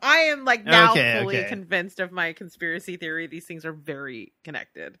 So I am like now fully convinced of my conspiracy theory. These things are very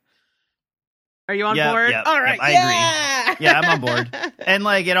connected. Are you on board? All right. I agree. Yeah, I'm on board. And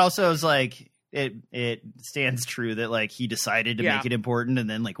like it also is like it stands true that like he decided to make it important and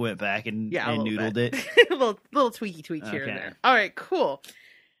then like went back and noodled it. a little tweak here and there. All right, cool.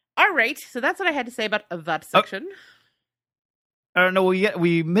 All right, so that's what I had to say about that section. I don't know.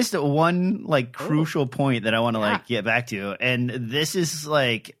 We missed one like crucial point that I want to like get back to, and this is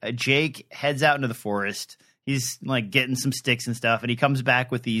like Jake heads out into the forest. He's like getting some sticks and stuff, and he comes back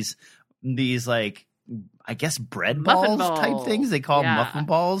with these like I guess bread balls type things. They call them muffin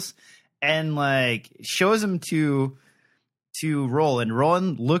balls, and like shows them to Roland.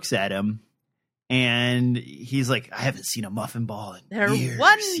 Roland looks at him. And he's like, I haven't seen a muffin ball in years.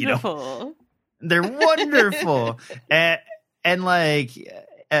 Wonderful. They're wonderful. and like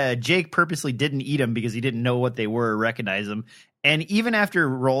Jake purposely didn't eat them because he didn't know what they were or recognize them. And even after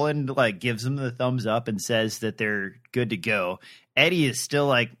Roland like gives them the thumbs up and says that they're good to go, Eddie is still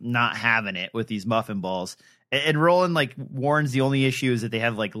like not having it with these muffin balls. And Roland like warns the only issue is that they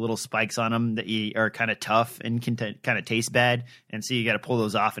have like little spikes on them that are kind of tough and can kind of taste bad, and so you got to pull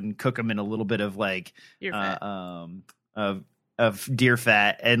those off and cook them in a little bit of like of deer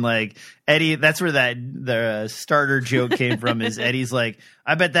fat. And like Eddie, that's where the starter joke came from. Is Eddie's like,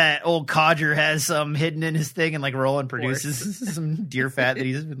 I bet that old codger has some hidden in his thing, and like Roland produces some deer fat that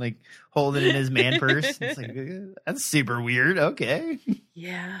he's been like holding in his man purse. It's like that's super weird. Okay,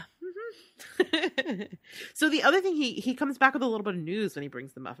 yeah. So the other thing, he comes back with a little bit of news when he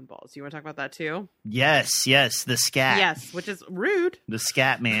brings the muffin balls. You want to talk about that too? Yes, the scat. Yes, which is rude. The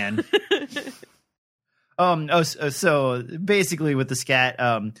scat man. So basically with the scat,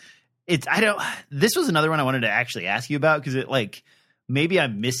 this was another one I wanted to actually ask you about because it like maybe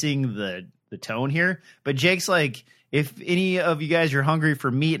I'm missing the tone here, but Jake's like, if any of you guys are hungry for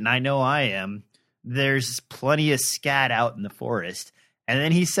meat, and I know I am, there's plenty of scat out in the forest. And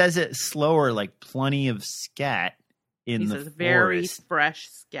then he says it slower, like plenty of scat in the forest. Very fresh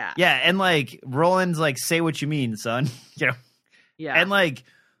scat. Yeah, and like Roland's like, say what you mean, son. You know? Yeah. And like,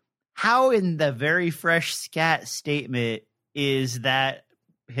 how in the very fresh scat statement is that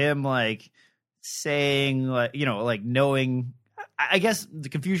him like saying like, you know, like knowing? I guess the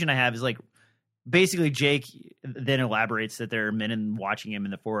confusion I have is like basically Jake then elaborates that there are men watching him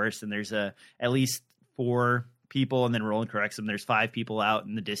in the forest, and there's at least 4 people, and then Roland corrects him. There's 5 people out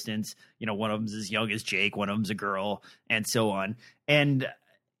in the distance. You know, one of them's as young as Jake, one of them's a girl, and so on. And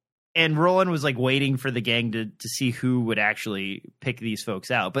Roland was like waiting for the gang to see who would actually pick these folks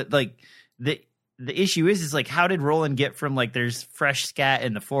out. But like the issue is like, how did Roland get from like there's fresh scat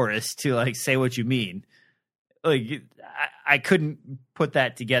in the forest to like say what you mean? Like I couldn't put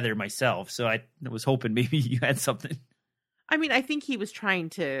that together myself, so I was hoping maybe you had something. I mean, I think he was trying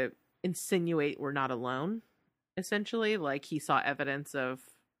to insinuate we're not alone. Essentially, like he saw evidence of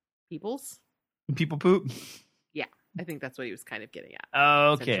people poop. Yeah, I think that's what he was kind of getting at.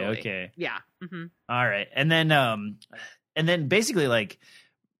 Oh, okay. Yeah. Mm-hmm. All right, and then basically, like,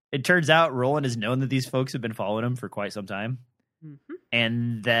 it turns out Roland has known that these folks have been following him for quite some time, Mhm.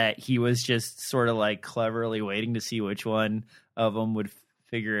 and that he was just sort of like cleverly waiting to see which one of them would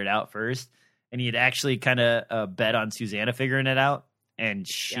figure it out first. And he had actually kind of bet on Susanna figuring it out, and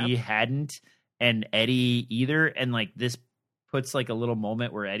she hadn't, and Eddie either. And like this puts like a little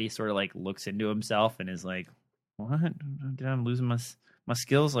moment where Eddie sort of like looks into himself and is like, "What? Did I'm losing my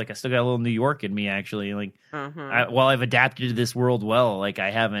skills? Like I still got a little New York in me, actually. Like while I've adapted to this world well, like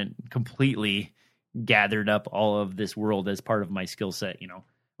I haven't completely gathered up all of this world as part of my skill set, you know."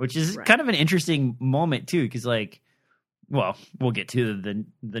 Which is kind of an interesting moment too, because like, well, we'll get to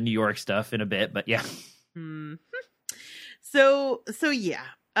the New York stuff in a bit, but yeah. Mm-hmm. So yeah.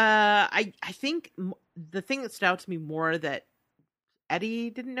 I think the thing that stood out to me more that Eddie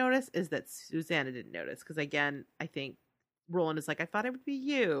didn't notice is that Susanna didn't notice, because again, I think Roland is like, I thought it would be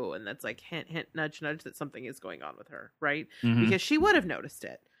you, and that's like hint, hint, nudge, nudge that something is going on with her, right? Mhm. Because she would have noticed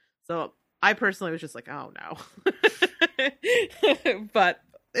it. So I personally was just like, oh no. But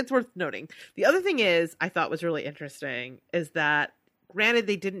it's worth noting. The other thing is, I thought was really interesting is that, granted,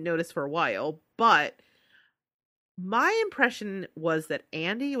 they didn't notice for a while, but my impression was that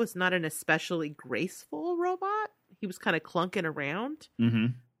Andy was not an especially graceful robot. He was kind of clunking around. Mm-hmm.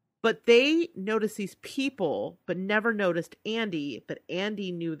 But they noticed these people, but never noticed Andy, but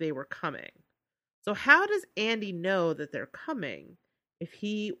Andy knew they were coming. So how does Andy know that they're coming if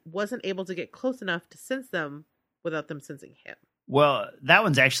he wasn't able to get close enough to sense them without them sensing him? Well, that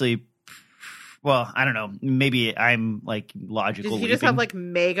one's actually, well, I don't know. Maybe I'm like logical. Does he just have like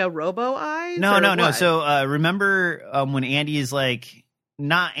mega robo eyes? No. So remember when Andy is like,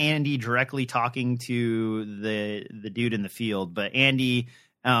 not Andy directly talking to the dude in the field, but Andy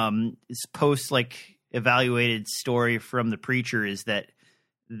post like evaluated story from the preacher is that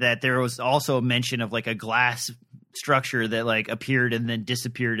there was also a mention of like a glass structure that like appeared and then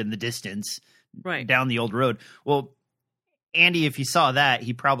disappeared in the distance down the old road. Well, Andy, if he saw that,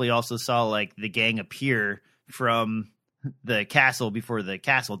 he probably also saw like the gang appear from the castle before the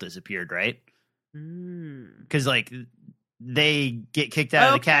castle disappeared, right? Because like they get kicked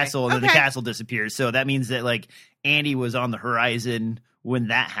out of the castle and then the castle disappears. So that means that like Andy was on the horizon when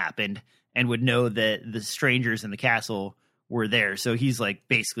that happened and would know that the strangers in the castle were there. So he's like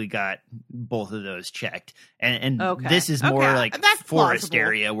basically got both of those checked. And this is more like that's forest plausible.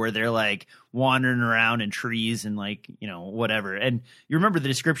 area where they're like wandering around in trees and like, you know, whatever. And you remember the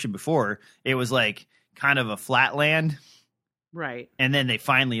description before, it was like kind of a flat land. Right. And then they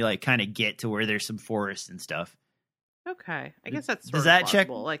finally like kind of get to where there's some forest and stuff. Okay. I guess that's sort Does of that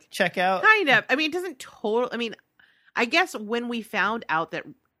plausible. Like check out? kind of. I mean, it doesn't totally. I mean, I guess when we found out that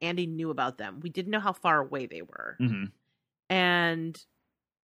Andy knew about them, we didn't know how far away they were. Mm-hmm. And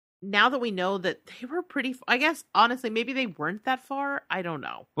now that we know that they were pretty, I guess, honestly, maybe they weren't that far. I don't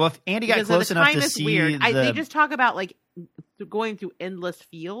know. Well, if Andy got Because close the enough time to is see weird. They just talk about like going through endless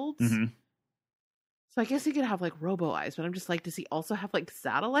fields. Mm-hmm. So I guess he could have like robo eyes, but I'm just like, does he also have like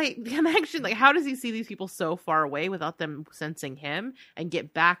satellite connection? Like, how does he see these people so far away without them sensing him and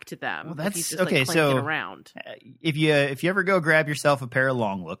get back to them? Well, if that's he's just, okay. Like, So around. If you ever go grab yourself a pair of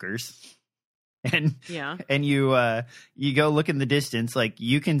long lookers, and you go look in the distance, like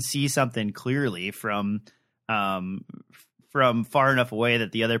you can see something clearly from far enough away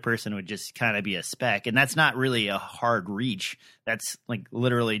that the other person would just kind of be a speck, and that's not really a hard reach. That's like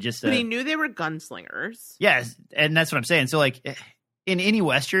literally just. But he knew they were gunslingers. Yes, and that's what I'm saying. So like in any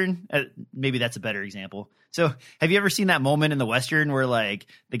Western, maybe that's a better example. So have you ever seen that moment in the Western where like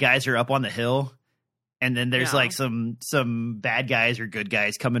the guys are up on the hill? And then there's like some bad guys or good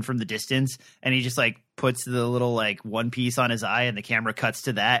guys coming from the distance, and he just like puts the little like one piece on his eye, and the camera cuts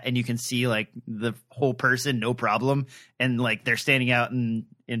to that, and you can see like the whole person, no problem. And like they're standing out in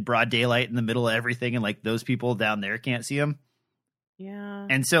broad daylight in the middle of everything, and like those people down there can't see them. Yeah.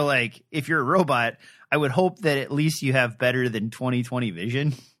 And so like if you're a robot, I would hope that at least you have better than 20/20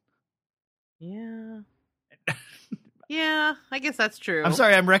 vision. Yeah. Yeah, I guess that's true. I'm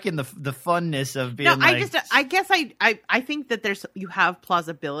sorry, I'm wrecking the funness of being. No, I guess I think that you have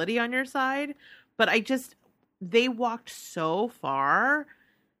plausibility on your side, but they walked so far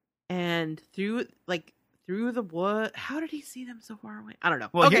and through the wood. How did he see them so far away? I don't know.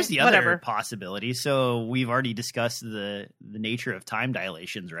 Well, okay, here's the whatever. other possibility. So we've already discussed the nature of time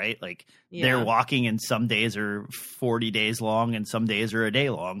dilations, right? Like they're walking, and some days are 40 days long, and some days are a day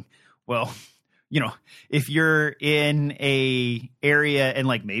long. Well, you know, if you're in a area and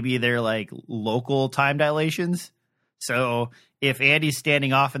like maybe they're like local time dilations. So if Andy's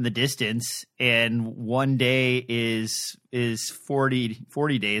standing off in the distance and one day is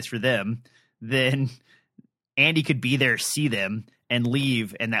 40 days for them, then Andy could be there, see them, and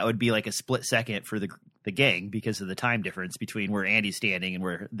leave, and that would be like a split second for the gang because of the time difference between where Andy's standing and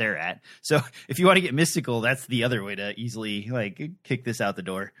where they're at. So if you want to get mystical, that's the other way to easily like kick this out the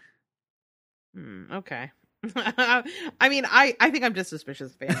door. Okay. I mean, I think I'm just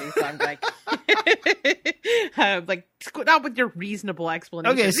suspicious of Andy, so I'm like, like not with your reasonable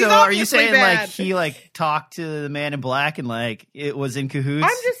explanation. Okay, so are you saying like he like talked to the man in black and like it was in cahoots?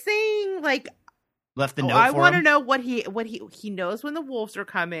 I'm just saying like left the note. I want to him? know what he knows when the wolves are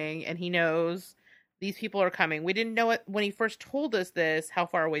coming, and he knows these people are coming. We didn't know it when he first told us this, how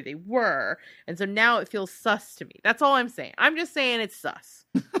far away they were, and so now it feels sus to me. That's all I'm saying. I'm just saying it's sus.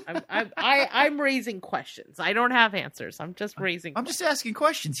 I'm raising questions. I don't have answers. I'm just raising. I'm just asking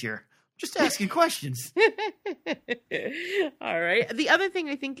questions here. Just asking questions. All right. The other thing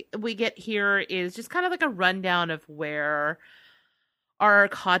I think we get here is just kind of like a rundown of where our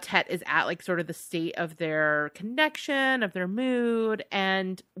quartet is at, like sort of the state of their connection, of their mood.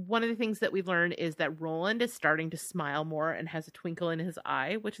 And one of the things that we learned is that Roland is starting to smile more and has a twinkle in his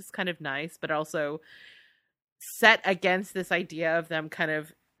eye, which is kind of nice, but also set against this idea of them kind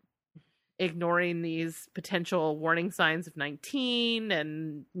of ignoring these potential warning signs of 19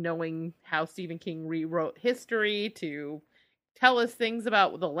 and knowing how Stephen King rewrote history to tell us things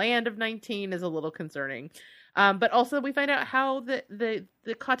about the land of 19 is a little concerning. But also we find out how the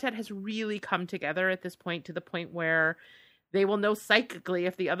quartet has really come together at this point, to the point where they will know psychically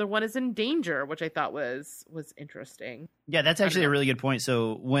if the other one is in danger, which I thought was interesting. Yeah, that's actually a really good point.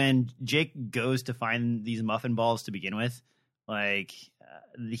 So when Jake goes to find these muffin balls to begin with, like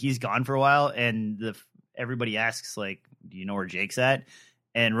he's gone for a while, and everybody asks like, "Do you know where Jake's at?"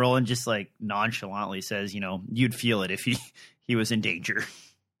 And Roland just like nonchalantly says, "You'd feel it if he was in danger."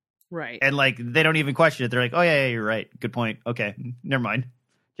 Right. And like they don't even question it. They're like, "Oh yeah, you're right. Good point. Okay, never mind.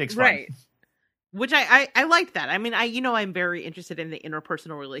 Jake's fine." Right. Which I like that. I mean, I'm very interested in the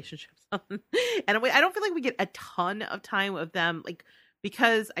interpersonal relationships. And I don't feel like we get a ton of time of them, like,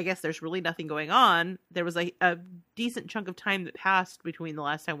 because I guess there's really nothing going on. There was a decent chunk of time that passed between the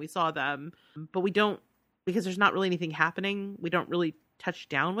last time we saw them, but we don't, because there's not really anything happening. We don't really touch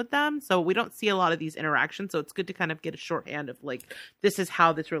down with them, so we don't see a lot of these interactions. So it's good to kind of get a shorthand of like, this is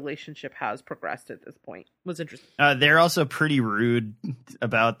how this relationship has progressed at this point. It was interesting. They're also pretty rude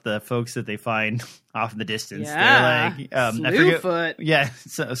about the folks that they find off in the distance. Yeah, they're like Slewfoot. Yeah,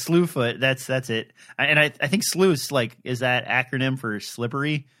 so Slewfoot. That's it. And I think Slew's like, is that acronym for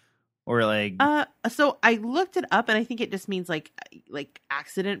slippery? Or like, so I looked it up, and I think it just means like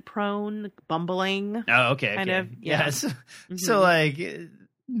accident prone, bumbling. Oh, okay, kind of. Yeah. Yes. So like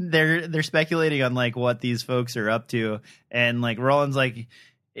they're speculating on like what these folks are up to, and like Roland's like,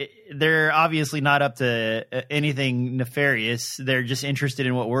 they're obviously not up to anything nefarious. They're just interested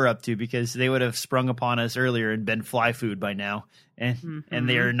in what we're up to, because they would have sprung upon us earlier and been fly food by now, and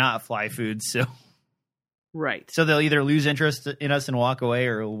they are not fly food. So. Right. So they'll either lose interest in us and walk away,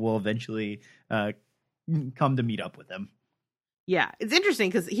 or we'll eventually come to meet up with them. Yeah, it's interesting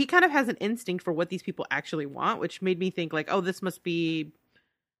because he kind of has an instinct for what these people actually want, which made me think like, oh, this must be,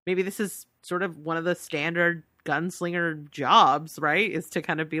 maybe this is sort of one of the standard gunslinger jobs, right? Is to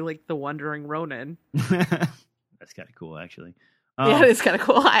kind of be like the wandering Ronin. That's kind of cool, actually. Yeah, it's kind of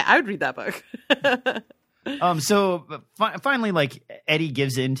cool. I would read that book. So finally, like Eddie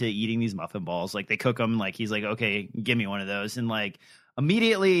gives in to eating these muffin balls. Like they cook them. Like he's like, okay, give me one of those. And like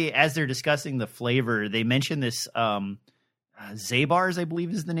immediately as they're discussing the flavor, they mention this Zabar's, I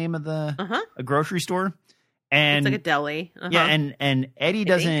believe is the name of the a grocery store. And it's like a deli. Yeah, and Eddie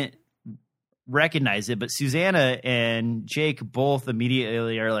doesn't recognize it, but Susanna and Jake both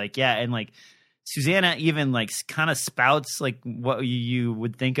immediately are like, yeah, and like Susanna even like kind of spouts like what you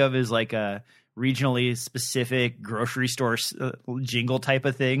would think of as like a regionally specific grocery store jingle type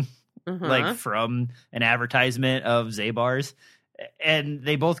of thing, like from an advertisement of Zabar's. And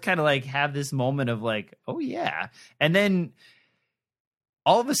they both kind of like have this moment of like, oh yeah. And then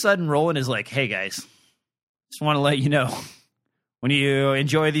all of a sudden Roland is like, hey guys, just want to let you know, when you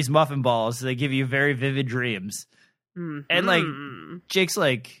enjoy these muffin balls, they give you very vivid dreams. And like Jake's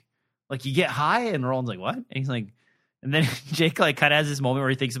like you get high, and Roland's like, what? And he's like, and then Jake like kind of has this moment where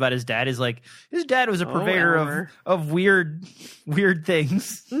he thinks about his dad. Is like, his dad was a purveyor of weird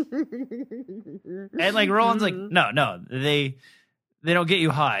things. And like Roland's like, no, they don't get you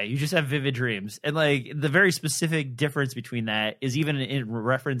high. You just have vivid dreams. And like the very specific difference between that is even in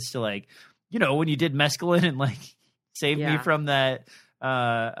reference to like, when you did mescaline and like saved me from that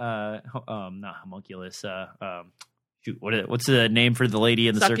not homunculus. Shoot, what's the name for the lady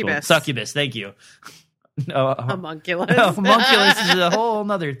in the Succubus. circle? Succubus. Thank you. Homunculus. Homunculus is a whole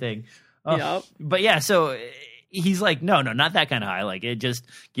nother thing. Yep. But yeah, so he's like, no, not that kind of high. Like, it just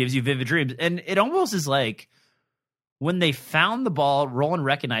gives you vivid dreams. And it almost is like when they found the ball, Roland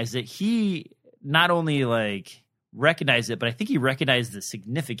recognized it. He not only like recognized it, but I think he recognized the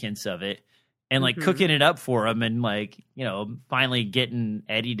significance of it and like cooking it up for him and like, you know, finally getting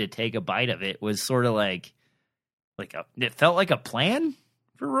Eddie to take a bite of it was sort of like it felt like a plan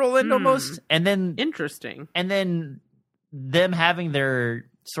for Roland almost. And then interesting. And then them having their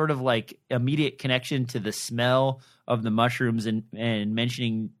sort of like immediate connection to the smell of the mushrooms and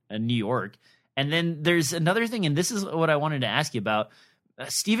mentioning New York. And then there's another thing, and this is what I wanted to ask you about.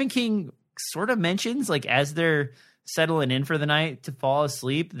 Stephen King sort of mentions, like, as they're settling in for the night to fall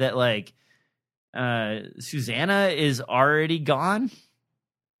asleep, that like Susanna is already gone.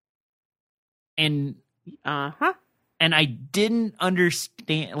 And and I didn't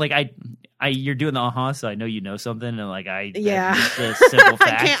understand, like, I you're doing the so I know you know something, and like just a simple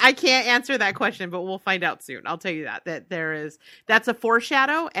fact. I can't answer that question, but we'll find out soon. I'll tell you that that's a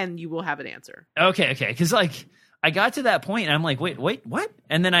foreshadow, and you will have an answer. Okay, because like I got to that point, and I'm like, wait, what?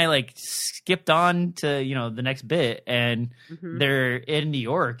 And then I like skipped on to, you know, the next bit, and they're in New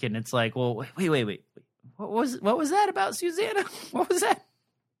York, and it's like, well, wait, what was that about Susanna? What was that?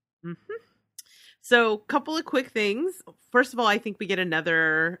 So, couple of quick things. First of all, I think we get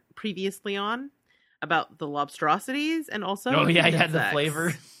another previously on about the lobsterosities, and also I had the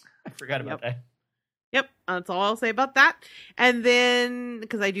flavor. I forgot about that. Yep, that's all I'll say about that. And then,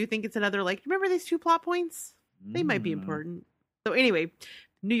 because I do think it's another, like, remember these 2 plot points? They might be important. So anyway,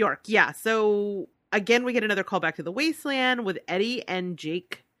 New York. Yeah. So again, we get another callback to the wasteland with Eddie and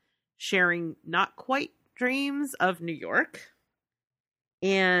Jake sharing not quite dreams of New York.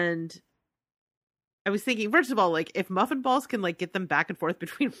 And I was thinking, first of all, like, if muffin balls can like get them back and forth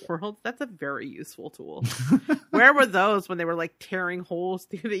between worlds, that's a very useful tool. Where were those when they were like tearing holes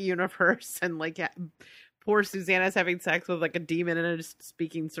through the universe and like poor Susanna's having sex with like a demon in a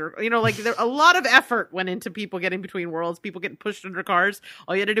speaking circle? You know, like a lot of effort went into people getting between worlds, people getting pushed under cars.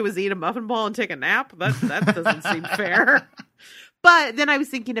 All you had to do was eat a muffin ball and take a nap. That doesn't seem fair. But then I was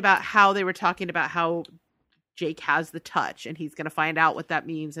thinking about how they were talking about how Jake has the touch and he's going to find out what that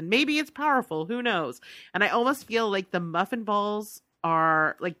means. And maybe it's powerful. Who knows? And I almost feel like the muffin balls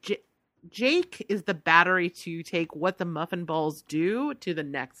are like Jake is the battery to take what the muffin balls do to the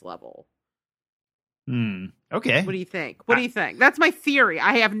next level. Okay. What do you think? That's my theory.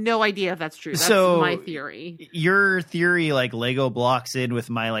 I have no idea if that's true. That's my theory. Your theory like Lego blocks in with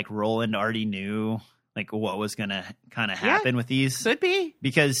my Roland already knew like what was going to kind of happen with these. Could be.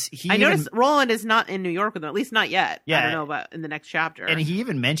 Because I noticed Roland is not in New York with them, at least not yet. Yeah. I don't know about in the next chapter. And he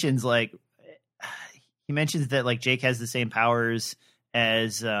even mentions that like Jake has the same powers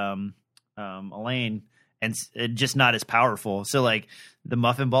as Elaine and just not as powerful. So like the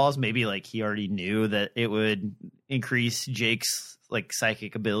muffin balls, maybe like he already knew that it would increase Jake's like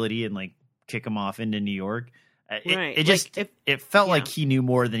psychic ability and like kick him off into New York. It just it felt like he knew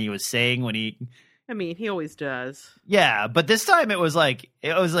more than he was saying when he. I mean, he always does. Yeah, but this time it was like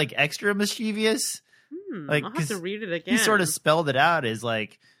extra mischievous. Like, I'll have to read it again. He sort of spelled it out as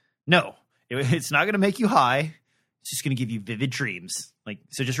like, no, it's not going to make you high. It's just going to give you vivid dreams. Like,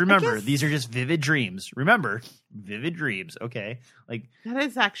 so just remember, these are just vivid dreams. Remember, vivid dreams. Okay, like that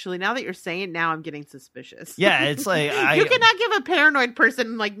is actually, now that you're saying it, now I'm getting suspicious. Yeah, it's like you cannot give a paranoid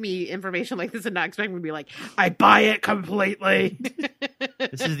person like me information like this and not expect me to be like, I buy it completely.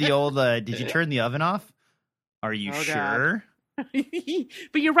 This is the old. Did you turn the oven off? Are you sure?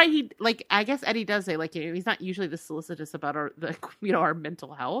 But you're right. He like, I guess Eddie does say like, he's not usually this solicitous about our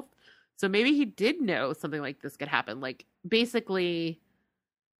mental health. So maybe he did know something like this could happen. Like, basically,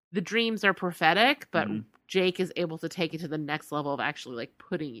 the dreams are prophetic, but Jake is able to take it to the next level of actually like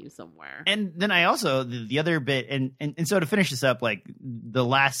putting you somewhere. And then I also the other bit, and so to finish this up, like the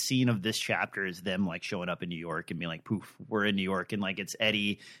last scene of this chapter is them like showing up in New York and being like, poof, we're in New York, and like it's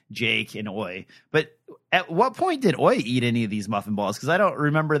Eddie, Jake, and Oi. But at what point did Oi eat any of these muffin balls? Because I don't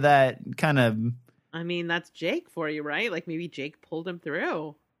remember that kind of. I mean, that's Jake for you, right? Like maybe Jake pulled him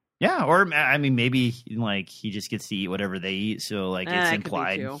through. Yeah, or I mean, maybe like he just gets to eat whatever they eat, so like it's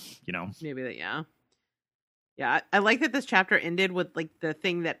implied, you know. Maybe that, yeah. I like that this chapter ended with like the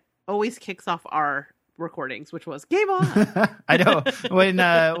thing that always kicks off our recordings, which was game on. I know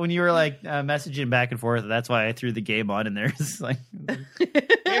when you were like messaging back and forth, that's why I threw the game on in there. It's like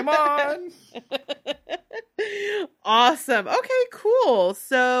game on. Awesome. Okay, cool.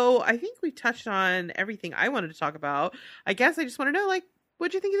 So I think we touched on everything I wanted to talk about. I guess I just want to know, like,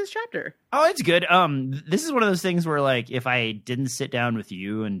 what'd you think of this chapter? Oh, it's good. This is one of those things where, like, if I didn't sit down with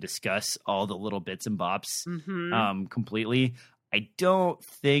you and discuss all the little bits and bops completely, I don't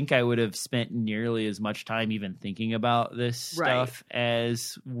think I would have spent nearly as much time even thinking about this stuff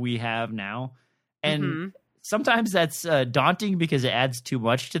as we have now. And sometimes that's daunting because it adds too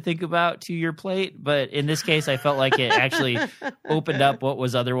much to think about to your plate. But in this case, I felt like it actually opened up what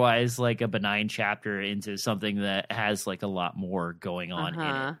was otherwise like a benign chapter into something that has like a lot more going on in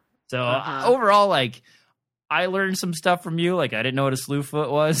it. So overall, like, I learned some stuff from you. Like, I didn't know what a slewfoot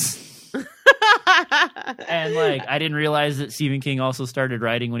was. And like, I didn't realize that Stephen King also started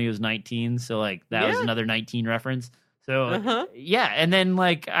writing when he was 19. So like, that was another 19 reference. So yeah. And then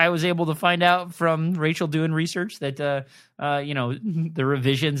like, I was able to find out from Rachel doing research that, the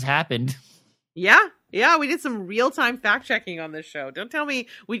revisions happened. Yeah. Yeah. We did some real time fact checking on this show. Don't tell me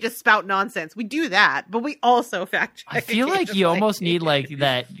we just spout nonsense. We do that, but we also fact check. I feel like you almost need like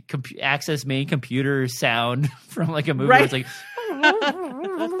that Access main computer sound from like a movie where it's like,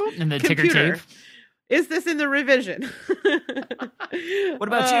 and the ticker tape. Is this in the revision? What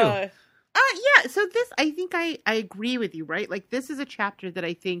about you? Yeah. So this, I think I agree with you, right? Like, this is a chapter that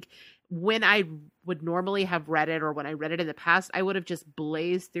I think when I would normally have read it, or when I read it in the past, I would have just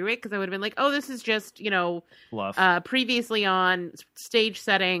blazed through it because I would have been like, oh, this is just, fluff. Previously on, stage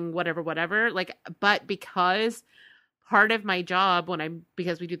setting, whatever. Like, but because part of my job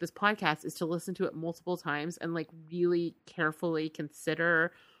because we do this podcast is to listen to it multiple times and like really carefully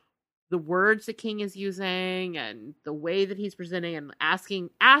consider the words that King is using and the way that he's presenting, and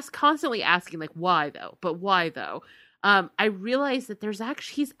constantly asking like, why though? But why though? I realized that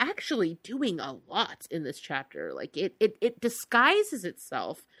he's actually doing a lot in this chapter. Like, it disguises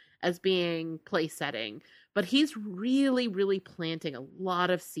itself as being place setting, but he's really, really planting a lot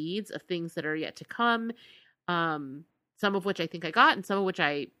of seeds of things that are yet to come. Some of which I think I got, and some of which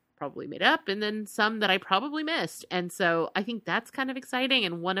I probably made up, and then some that I probably missed. And so I think that's kind of exciting.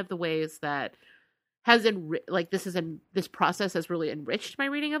 And one of the ways that has this process has really enriched my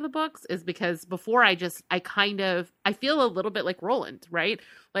reading of the books is because before I feel a little bit like Roland, right?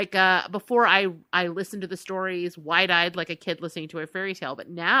 Like, before I listened to the stories wide-eyed like a kid listening to a fairy tale,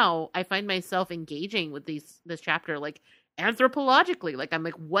 but now I find myself engaging with this chapter like anthropologically. Like, I'm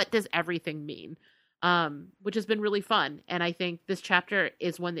like, what does everything mean? Which has been really fun. And I think this chapter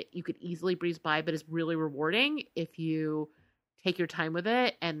is one that you could easily breeze by, but is really rewarding if you take your time with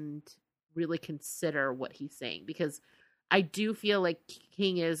it and really consider what he's saying. Because I do feel like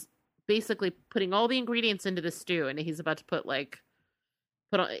King is basically putting all the ingredients into the stew, and he's about to put the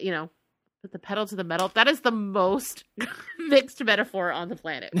pedal to the metal. That is the most mixed metaphor on the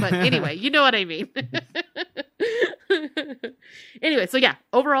planet. But anyway, you know what I mean. Anyway, so yeah,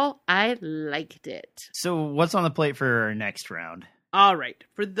 overall, I liked it. So what's on the plate for our next round? All right.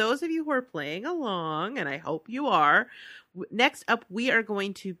 For those of you who are playing along, and I hope you are, next up, we are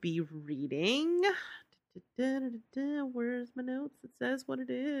going to be reading... Where's my notes? It says what it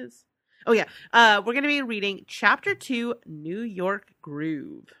is. Oh, yeah. We're going to be reading Chapter 2, New York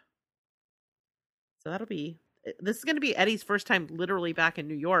Groove. So this is going to be Eddie's first time literally back in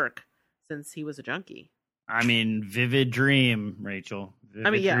New York since he was a junkie. I mean, vivid dream, Rachel.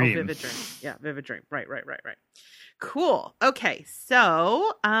 Vivid dream. Yeah, vivid dream. Right. Cool. Okay,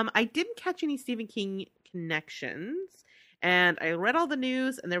 so I didn't catch any Stephen King connections, and I read all the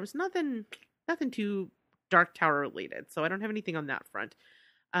news, and there was nothing too Dark Tower related, so I don't have anything on that front.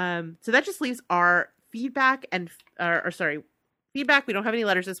 So that just leaves our feedback feedback. We don't have any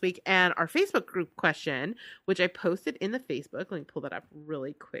letters this week, and our Facebook group question, which I posted in the Facebook. Let me pull that up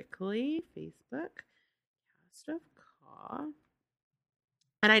really quickly. Facebook. Stuff.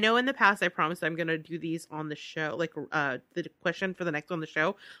 And I know in the past I promised I'm going to do these on the show, like the question for the next one on the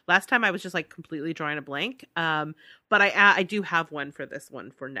show. Last time I was just like completely drawing a blank. But I do have one for this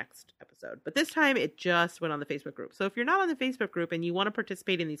one for next episode. But this time it just went on the Facebook group. So if you're not on the Facebook group and you want to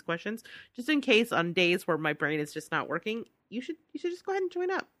participate in these questions, just in case on days where my brain is just not working, you should just go ahead and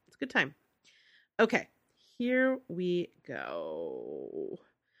join up. It's a good time. Okay, here we go.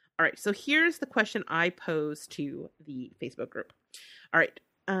 All right, so here's the question I posed to the Facebook group. All right.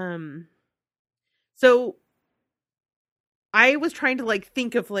 So I was trying to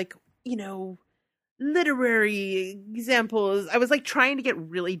think of literary examples. I was trying to get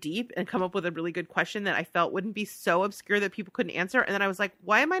really deep and come up with a really good question that I felt wouldn't be so obscure that people couldn't answer. And then I was like,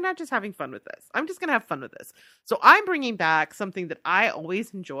 why am I not just having fun with this? I'm just going to have fun with this. So I'm bringing back something that I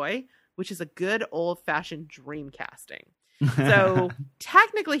always enjoy, which is a good old fashioned dream casting. So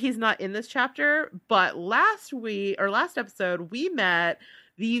technically he's not in this chapter, but last episode we met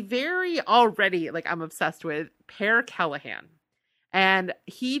the very already I'm obsessed with Pear Callahan. And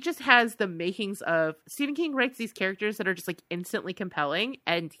he just has the makings of Stephen King writes these characters that are just instantly compelling,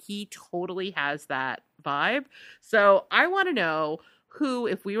 and he totally has that vibe. So I want to know who,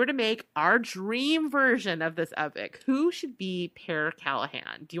 if we were to make our dream version of this epic, who should be Per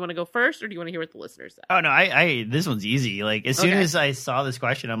Callahan? Do you want to go first, or do you want to hear what the listeners say? Oh no, I this one's easy. Like as soon as I saw this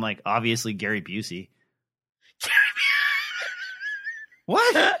question, I'm like, obviously Gary Busey.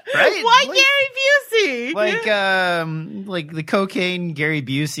 What? Right? Why Gary Busey? Like the cocaine Gary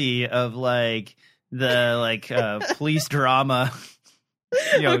Busey of like the police drama.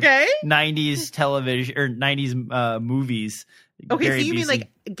 90s television or 90s movies. Okay, Gary so you Busey. mean like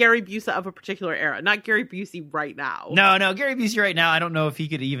Gary Busey of a particular era, not Gary Busey right now. No, Gary Busey right now. I don't know if he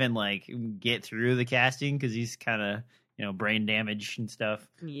could even like get through the casting because he's kind of brain damaged and stuff.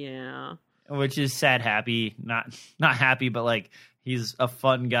 Yeah, which is sad. Happy, not happy, but like he's a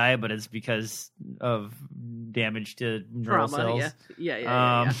fun guy, but it's because of damage to neural cells.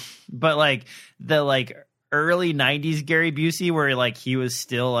 Yeah. But like the early 90s Gary Busey, where like he was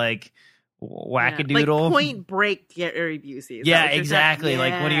still like wackadoodle, like Point Break Gary Busey. Yeah, exactly.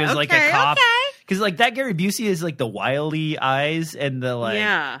 Like when he was like a cop. Because like that Gary Busey is like the wily eyes and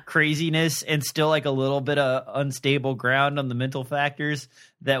the craziness, and still like a little bit of unstable ground on the mental factors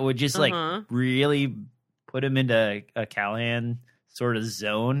that would just like really put him into a Callahan sort of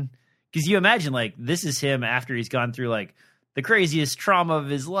zone. Because you imagine like this is him after he's gone through like the craziest trauma of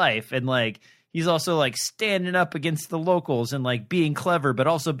his life, and like he's also like standing up against the locals and like being clever, but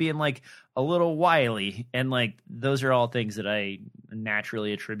also being like a little wily. And like those are all things that I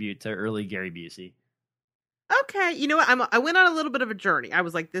naturally attribute to early Gary Busey. Okay, you know what? I went on a little bit of a journey. I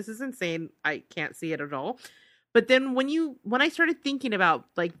was like, this is insane. I can't see it at all. But then when I started thinking about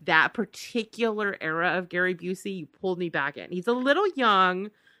like that particular era of Gary Busey, you pulled me back in. He's a little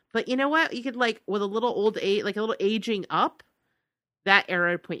young, but you know what? You could like with a little old age, like a little aging up. That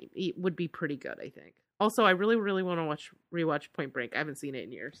era point would be pretty good, I think. Also, I really, really want to rewatch Point Break. I haven't seen it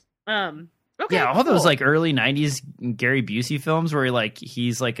in years. Okay, yeah, all those like early 90s Gary Busey films where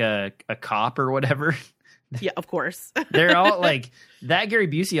he's like a cop or whatever. Yeah, of course. They're all like that Gary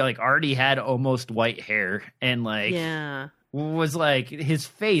Busey like already had almost white hair and like was like his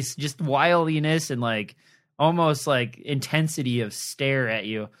face just wildiness and like almost like intensity of stare at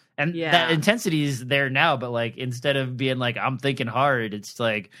you. And that intensity is there now, but like instead of being like I'm thinking hard, it's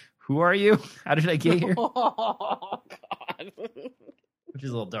like, who are you? How did I get here? Oh God. Which is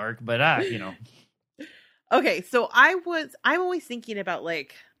a little dark, but Okay, so I'm always thinking about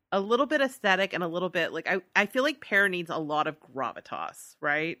like a little bit aesthetic and a little bit like I feel like Per needs a lot of gravitas,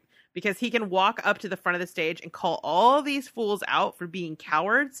 right? Because he can walk up to the front of the stage and call all these fools out for being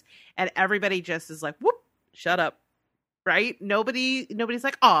cowards, and everybody just is like, whoop, shut up. Right? Nobody's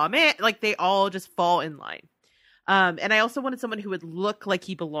like, oh man, like they all just fall in line. And I also wanted someone who would look like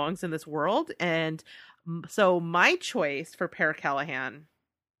he belongs in this world. And so my choice for Per Callahan,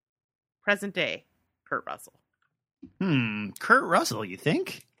 present day, Kurt Russell. Kurt Russell, you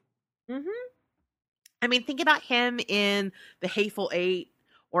think? Mm-hmm. I mean, think about him in The Hateful Eight,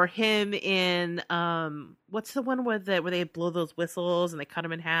 or him in what's the one where they blow those whistles and they cut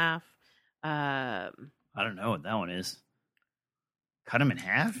him in half? I don't know what that one is. Cut him in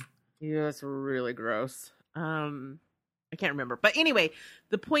half? Yeah, it's really gross. I can't remember. But anyway,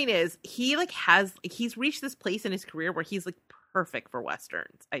 the point is he's reached this place in his career where he's like perfect for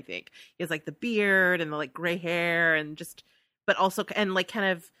Westerns, I think. He has like the beard and the like gray hair and just, but also, and like kind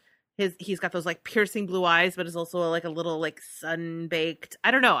of he's got those like piercing blue eyes, but is also like a little like sun-baked.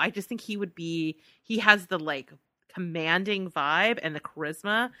 I don't know. I just think he has the like commanding vibe and the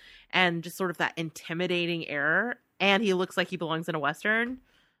charisma and just sort of that intimidating air. And he looks like he belongs in a Western.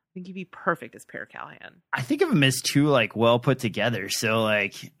 I think he'd be perfect as Per Callahan. I think of him as too like well put together. So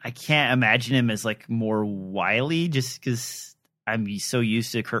like I can't imagine him as like more wily just because I'm so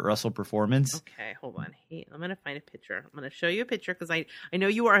used to Kurt Russell performance. Okay, hold on. Hey, I'm gonna find a picture. I'm gonna show you a picture because I know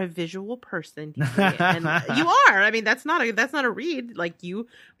you are a visual person, DJ, and you are. I mean, that's not a read. Like you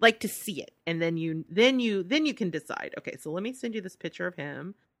like to see it, and then you can decide. Okay, so let me send you this picture of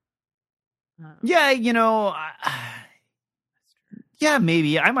him. Yeah, yeah,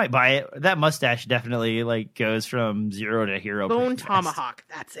 maybe I might buy it. That mustache definitely like goes from zero to hero. Bone Tomahawk.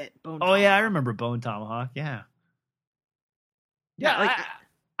 That's it. Tomahawk. Yeah, I remember Bone Tomahawk. Yeah. Yeah, like,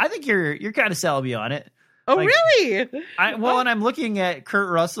 I think you're kind of selling me on it. Oh, like, really? And I'm looking at Kurt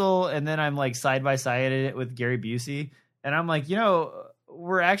Russell, and then I'm like side by side in it with Gary Busey, and I'm like,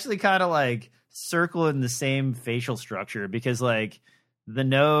 we're actually kind of like circling the same facial structure because like the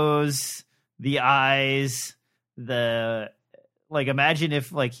nose, the eyes, like imagine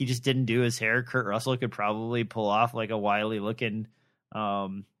if like he just didn't do his hair. Kurt Russell could probably pull off like a wily looking,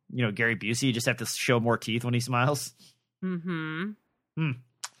 Gary Busey. You just have to show more teeth when he smiles. Mm-hmm.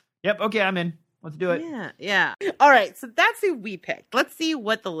 Yep. Okay, I'm in. Let's do it. Yeah. All right, so that's who we picked. Let's see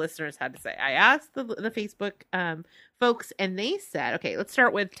what the listeners had to say. I asked the Facebook folks, and they said, okay, let's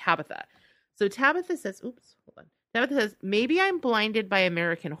start with Tabitha. So Tabitha says, Tabitha says, maybe I'm blinded by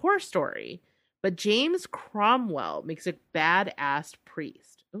American Horror Story, but James Cromwell makes a badass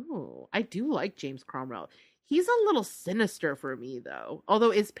priest. Ooh, I do like James Cromwell. He's a little sinister for me, though.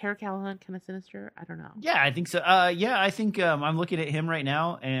 Although, is Per Callahan kind of sinister? I don't know. Yeah, I think so. I think I'm looking at him right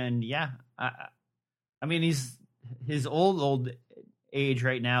now, and yeah, I mean, his old age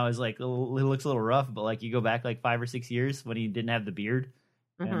right now is like he looks a little rough, but like you go back like 5 or 6 years when he didn't have the beard,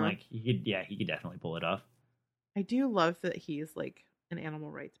 and like he could definitely pull it off. I do love that he's like an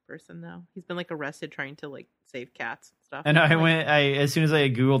animal rights person, though. He's been like arrested trying to like save cats and stuff. And as soon as I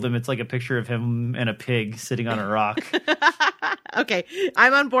Googled him, it's like a picture of him and a pig sitting on a rock. Okay,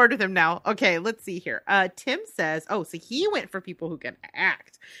 I'm on board with him now. Okay, let's see here. Tim says, so he went for people who can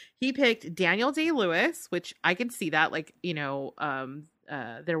act. He picked Daniel Day-Lewis, which I can see that, like,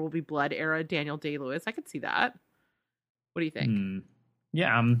 There Will Be Blood era Daniel Day-Lewis. I could see that. What do you think?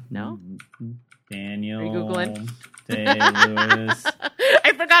 Yeah, no? Daniel. Are you Googling? Day-Lewis.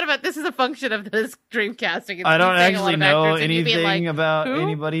 I forgot about this is a function of this Dreamcasting. I don't actually know anything like, about who?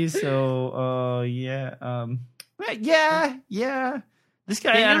 anybody, so yeah. This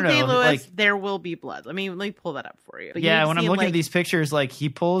guy, Daniel I don't know. Day-Lewis, like, There Will Be Blood. Let me pull that up for you. But yeah, when I'm looking at these pictures, like he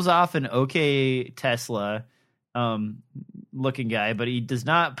pulls off an okay Tesla looking guy, but he does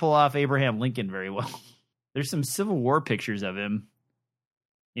not pull off Abraham Lincoln very well. There's some Civil War pictures of him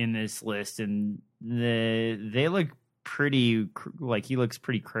in this list, and they look pretty, like he looks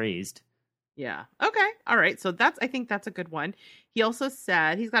pretty crazed. Yeah. Okay. All right. So I think that's a good one. He also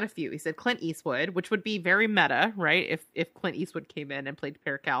said, he's got a few. He said Clint Eastwood, which would be very meta, right? If Clint Eastwood came in and played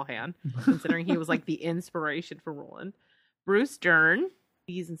Per Callahan, considering he was like the inspiration for Roland. Bruce Dern,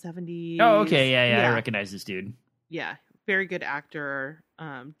 he's in 70s. Oh, okay. Yeah. I recognize this dude. Yeah. Very good actor.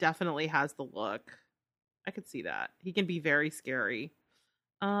 Definitely has the look. I could see that. He can be very scary.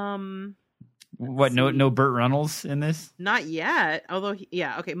 What? No Burt Reynolds in this? Not yet. Although,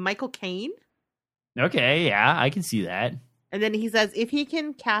 okay. Michael Caine. Okay, yeah, I can see that. And then he says if he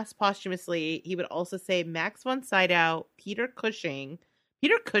can cast posthumously, he would also say Max von Sydow, Peter Cushing.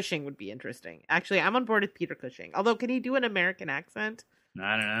 Peter Cushing would be interesting. Actually, I'm on board with Peter Cushing. Although, can he do an American accent?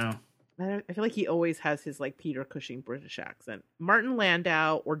 I don't know. I feel like he always has his like Peter Cushing British accent. Martin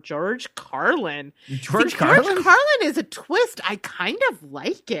Landau or George Carlin. George Carlin? George Carlin is a twist. I kind of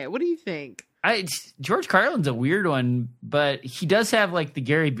like it. What do you think? George Carlin's a weird one, but he does have like the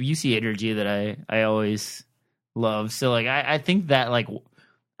Gary Busey energy that I always love. So like I think that like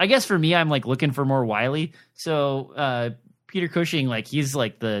I guess for me I'm like looking for more wily. So Peter Cushing, like he was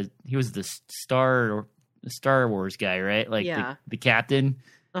the Star Wars guy, right? Like the captain.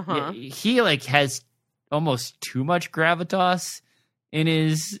 Uh-huh. He like has almost too much gravitas in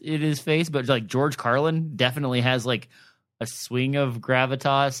his face, but like George Carlin definitely has like a swing of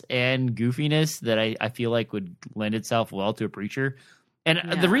gravitas and goofiness that I feel like would lend itself well to a preacher.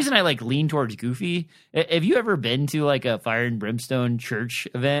 And the reason I like lean towards goofy, have you ever been to like a Fire and Brimstone church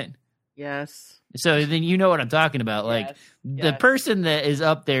event? Yes. So then you know what I'm talking about. Like the person that is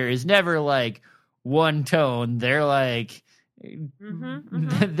up there is never like one tone. They're like,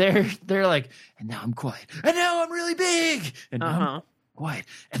 they're like, and now I'm quiet, and now I'm really big, and now I'm quiet,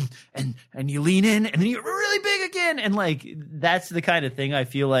 and you lean in, and then you're really big again, and like that's the kind of thing I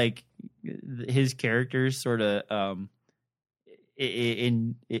feel like his characters sort of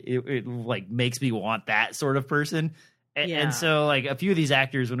it like makes me want that sort of person. And so like a few of these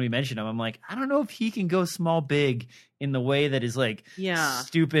actors, when we mention them, I'm like, I don't know if he can go small big in the way that is like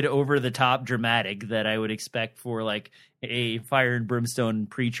stupid, over the top dramatic that I would expect for like a Fire and Brimstone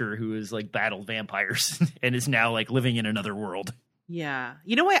preacher who is like battled vampires and is now like living in another world. Yeah.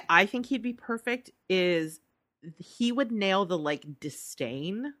 You know what I think he'd be perfect is he would nail the like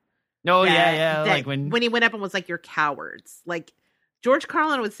disdain. Oh yeah. Like when he went up and was like, you're cowards. Like George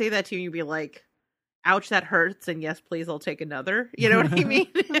Carlin would say that to you and you'd be like, ouch, that hurts, and yes, please, I'll take another. You know what I mean?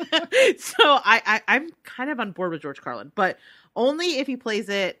 So I'm kind of on board with George Carlin, but only if he plays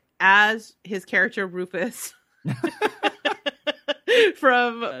it as his character Rufus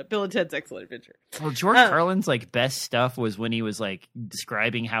from Bill and Ted's Excellent Adventure. Well, George Carlin's like best stuff was when he was like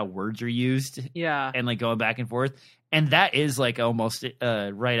describing how words are used, and like going back and forth, and that is like almost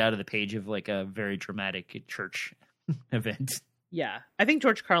right out of the page of like a very dramatic church event. Yeah, I think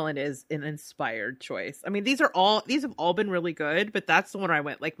George Carlin is an inspired choice. I mean, these have all been really good, but that's the one where I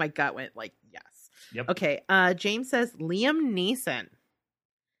went, like, my gut went, like, yes. Yep. Okay, James says Liam Neeson.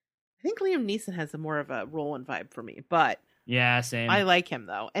 I think Liam Neeson has more of a Roland vibe for me, but Yeah, same. I like him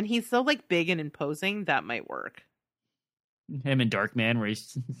though, and he's so like big and imposing that might work. Him and Darkman, where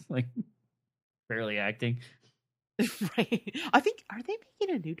he's like barely acting. Right? I think are they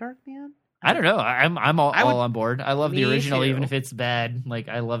making a new Darkman? I don't know. I'm all I would- on board. I love the Me original, too. even if it's bad. Like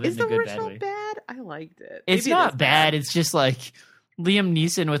I love it Is in a the good bad original way. bad? I liked it. It's Maybe it not is bad. It's just like Liam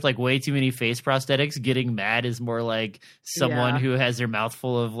Neeson with like way too many face prosthetics. Getting mad is more like someone Yeah. who has their mouth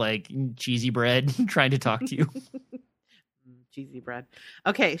full of like cheesy bread trying to talk to you. Cheesy bread.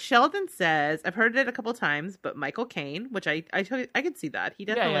 Okay, Sheldon says I've heard it a couple times, but Michael Caine, which I could see that he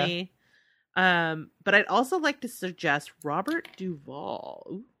Yeah, definitely. But I'd also like to suggest Robert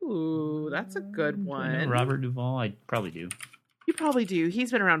Duvall. Ooh, that's a good one. Robert Duvall, I probably do. You probably do.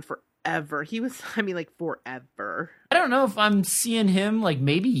 He's been around forever. He was, I mean, like forever. I don't know if I'm seeing him like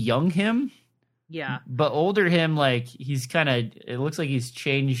maybe young him, Yeah. but older him. Like he's kind of. It looks like he's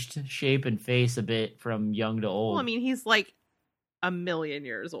changed shape and face a bit from young to old. Well, I mean, he's like a million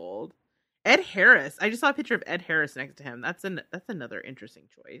years old. Ed Harris. I just saw a picture of Ed Harris next to him. That's another interesting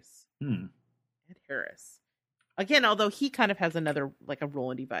choice. Ed Harris. Again, although he kind of has another like a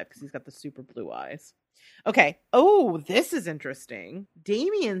Roland-y vibe because he's got the super blue eyes. Okay. Oh, this is interesting.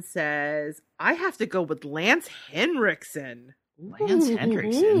 Damien says I have to go with Lance Henriksen. Lance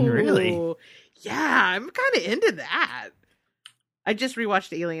Henriksen, really? Yeah, I'm kind of into that. I just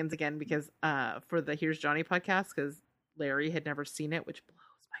rewatched Aliens again because for the Here's Johnny podcast because Larry had never seen it, which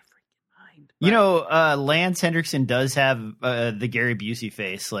blows my freaking mind. You know, Lance Henriksen does have the Gary Busey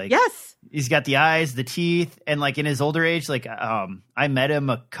face. Like, Yes. he's got the eyes, the teeth, and like in his older age, like I met him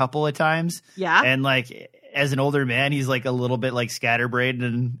a couple of times. Yeah. And like as an older man, he's like a little bit like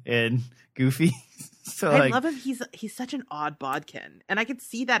scatterbrained and goofy. So I like, love him. He's such an odd bodkin, and I could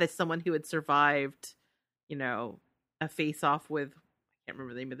see that as someone who had survived, you know, a face off with I can't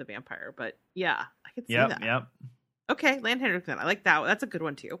remember the name of the vampire, but yeah, I could see that. Yep. Okay, Lance Henriksen. I like that. That's a good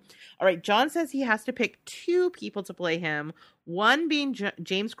one too. All right, John says he has to pick two people to play him. One being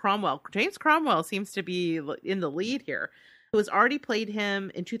James Cromwell. James Cromwell seems to be in the lead here. Who has already played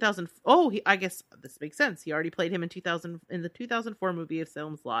him in 2000? Oh, I guess this makes sense. He already played him in 2000 in the 2004 movie of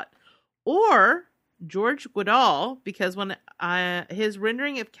Salem's Lot, or George Goodall, because when his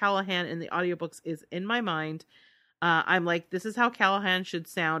rendering of Callahan in the audiobooks is in my mind, I'm like, this is how Callahan should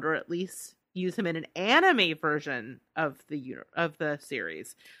sound, or at least use him in an anime version of the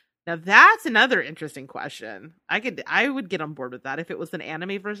series. Now that's another interesting question. I would get on board with that if it was an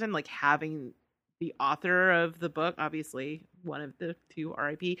anime version, like having the author of the book, obviously one of the two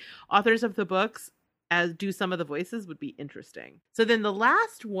RIP authors of the books, as do some of the voices would be interesting. So then the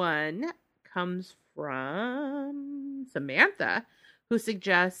last one comes from Samantha, who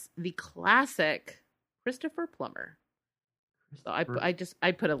suggests the classic Christopher Plummer. So I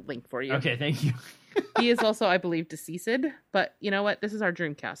put a link for you. Okay, thank you. He is also, I believe, deceased, but you know what? This is our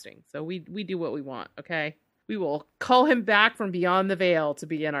dream casting, so we do what we want. Okay, we will call him back from beyond the veil to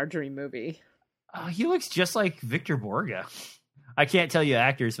be in our dream movie. He looks just like Victor Borga. I can't tell you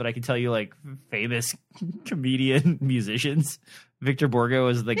actors, but I can tell you like famous comedian musicians. Victor Borga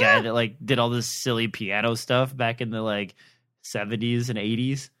was the guy that like did all this silly piano stuff back in the like 70s and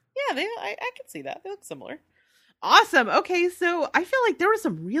 80s. Yeah, I can see that. They look similar. Awesome. Okay, so I feel like there were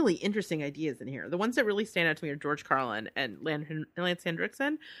some really interesting ideas in here. The ones that really stand out to me are George Carlin and Lance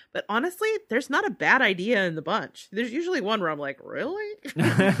Henriksen. But honestly, there's not a bad idea in the bunch. There's usually one where I'm like, really?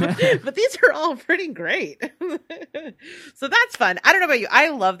 But these are all pretty great. So that's fun. I don't know about you. I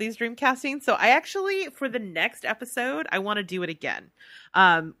love these dream castings. So I actually, for the next episode, I want to do it again.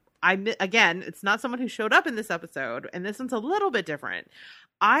 Again, it's not someone who showed up in this episode, and this one's a little bit different.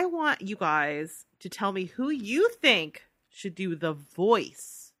 I want you guys to tell me who you think should do the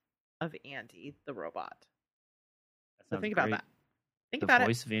voice of Andy the robot. So think about that. Think about it. The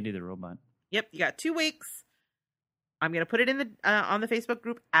voice of Andy the robot. Yep, you got 2 weeks. I'm going to put it in the on the Facebook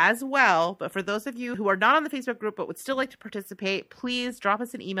group as well. But for those of you who are not on the Facebook group but would still like to participate, please drop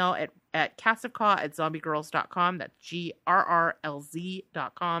us an email at castofcaw@zombiegirls.com. That's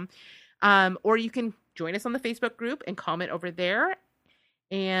GRRLZ.com. Or you can join us on the Facebook group and comment over there.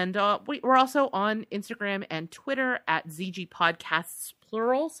 And we're also on Instagram and Twitter at ZG Podcasts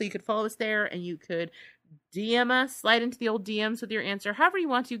plural. So you could follow us there, and you could DM us, slide into the old DMs with your answer. However you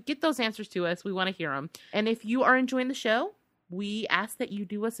want to, get those answers to us. We want to hear them. And if you are enjoying the show, we ask that you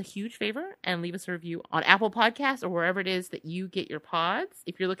do us a huge favor and leave us a review on Apple Podcasts or wherever it is that you get your pods.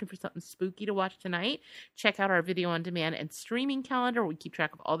 If you're looking for something spooky to watch tonight, check out our video on demand and streaming calendar. We keep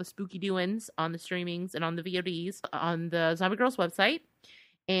track of all the spooky doings on the streamings and on the VODs on the Zombie Girls website.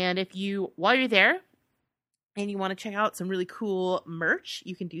 And if you, while you're there and you want to check out some really cool merch,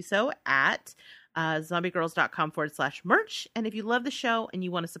 you can do so at zombiegirls.com/merch. And if you love the show and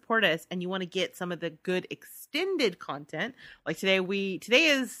you want to support us and you want to get some of the good extended content, like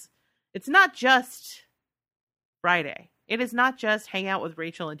it's not just Friday. It is not just hang out with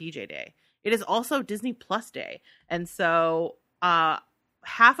Rachel and DJ Day. It is also Disney Plus Day. And so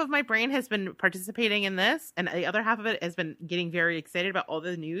half of my brain has been participating in this, and the other half of it has been getting very excited about all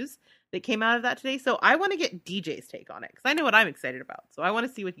the news that came out of that today. So I want to get DJ's take on it because I know what I'm excited about. So I want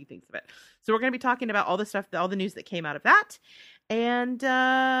to see what he thinks of it. So we're going to be talking about all the stuff, all the news that came out of that. And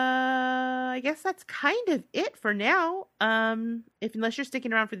I guess that's kind of it for now. Unless you're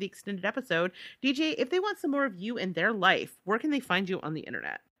sticking around for the extended episode. DJ, if they want some more of you in their life, where can they find you on the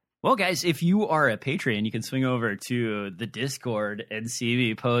internet? Well, guys, if you are a Patreon, you can swing over to the Discord and see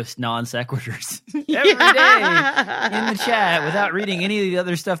me post non sequiturs every day in the chat without reading any of the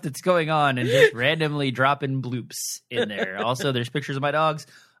other stuff that's going on and just randomly dropping bloops in there. Also, there's pictures of my dogs.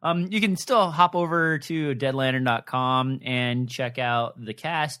 You can still hop over to deadlantern.com and check out the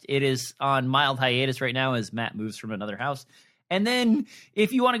cast. It is on mild hiatus right now as Matt moves from another house. And then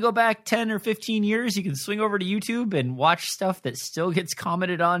if you want to go back 10 or 15 years, you can swing over to YouTube and watch stuff that still gets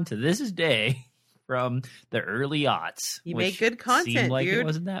commented on to this day from the early aughts. You make good content, seemed like dude. It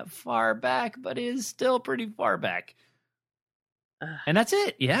wasn't that far back, but is still pretty far back. And that's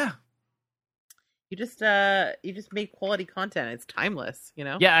it. Yeah. You just made quality content. It's timeless, you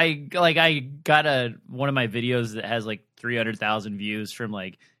know? Yeah, I got one of my videos that has like 300,000 views from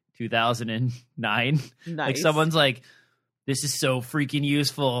like 2009. Nice. Like someone's like, this is so freaking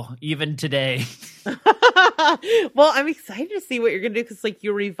useful, even today. Well, I'm excited to see what you're going to do because, like,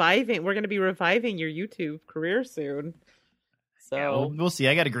 we're going to be reviving your YouTube career soon. So yeah, we'll see.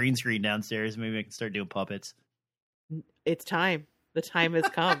 I got a green screen downstairs. Maybe I can start doing puppets. It's time. The time has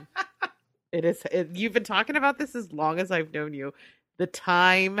come. You've been talking about this as long as I've known you. The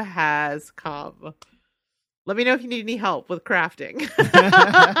time has come. Let me know if you need any help with crafting.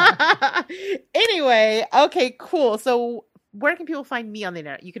 Anyway, okay, cool. So where can people find me on the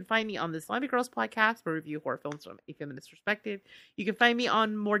internet? You can find me on the Slimy Girls podcast, where we review horror films from a feminist perspective. You can find me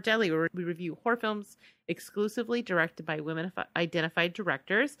on More Deadly, where we review horror films exclusively directed by women-identified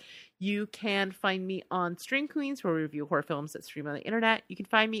directors. You can find me on Stream Queens, where we review horror films that stream on the internet. You can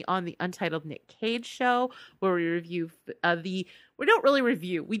find me on the Untitled Nick Cage Show, where we review we don't really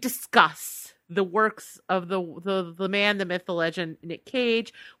review, we discuss the works of the man, the myth, the legend, Nick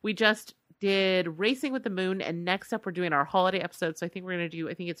Cage. We just did Racing with the Moon, and next up we're doing our holiday episode. So I think we're going to do,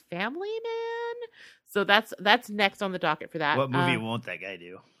 it's Family Man. So that's next on the docket for that. What movie won't that guy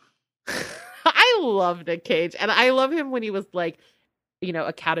do? I love Nick Cage, and I love him when he was like,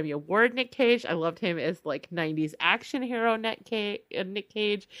 Academy Award Nick Cage. I loved him as like 90s action hero Nick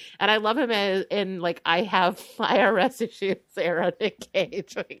Cage, and I love him as in like I have IRS issues era Nick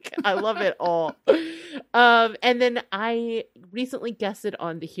Cage. Like, I love it all. And then I recently guested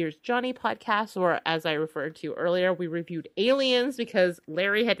on the Here's Johnny podcast, or as I referred to earlier, we reviewed Aliens because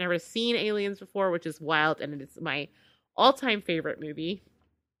Larry had never seen Aliens before, which is wild, and it's my all-time favorite movie.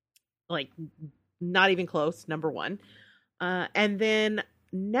 Like, not even close, number one. And then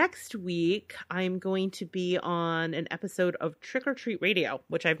next week, I'm going to be on an episode of Trick or Treat Radio,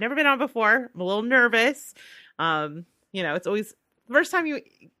 which I've never been on before. I'm a little nervous. It's always the first time you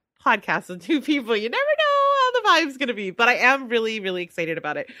podcast with two people. You never know how the vibe's going to be, but I am really, really excited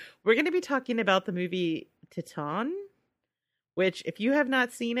about it. We're going to be talking about the movie Titan, which if you have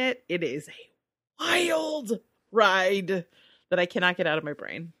not seen it, it is a wild ride that I cannot get out of my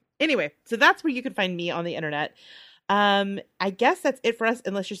brain. Anyway, so that's where you can find me on the internet. I guess that's it for us,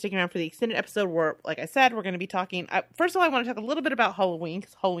 unless you're sticking around for the extended episode where, like I said, we're going to be talking. First of all, I want to talk a little bit about Halloween,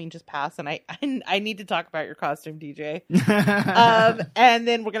 because Halloween just passed, and I need to talk about your costume, DJ. And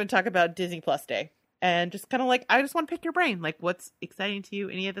then we're going to talk about Disney Plus Day. And just kind of like, I just want to pick your brain. Like, what's exciting to you?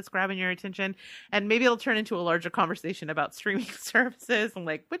 Any of this grabbing your attention? And maybe it'll turn into a larger conversation about streaming services and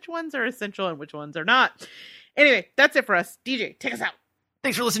like which ones are essential and which ones are not. Anyway, that's it for us. DJ, take us out.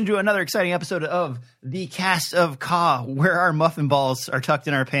 Thanks for listening to another exciting episode of the Cast of Ka, where our muffin balls are tucked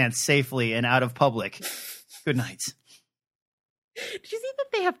in our pants safely and out of public. Good night. Did you see that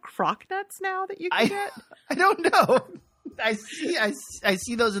they have crock nuts now that you can get? I don't know. I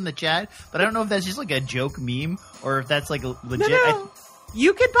see those in the chat, but I don't know if that's just like a joke meme or if that's like a legit. No.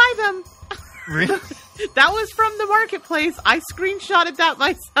 You can buy them. Really? That was from the marketplace. I screenshotted that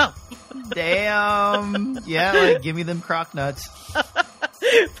myself. Damn. Yeah, like give me them crock nuts.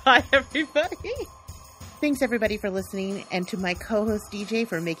 Bye, everybody. Thanks, everybody, for listening, and to my co-host DJ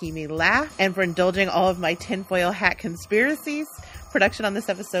for making me laugh and for indulging all of my tinfoil hat conspiracies. Production on this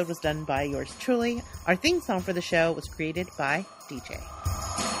episode was done by yours truly. Our theme song for the show was created by DJ.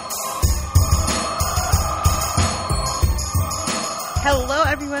 Hello,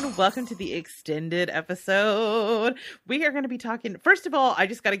 everyone. Welcome to the extended episode. We are going to be talking. First of all, I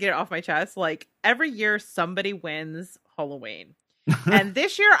just got to get it off my chest. Like, every year, somebody wins Halloween. And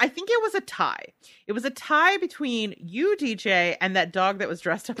this year, I think it was a tie. It was a tie between you, DJ, and that dog that was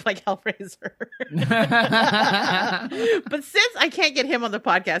dressed up like Hellraiser. But since I can't get him on the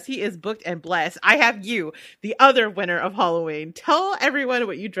podcast, he is booked and blessed. I have you, the other winner of Halloween. Tell everyone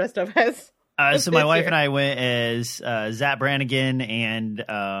what you dressed up as. So my wife and I went as Zap Brannigan and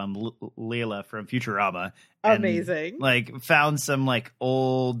Leela from Futurama. And, amazing. Like, found some like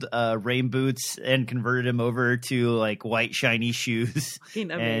old rain boots and converted them over to like white shiny shoes.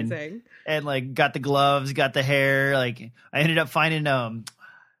 Amazing. And like got the gloves, got the hair. Like, I ended up finding I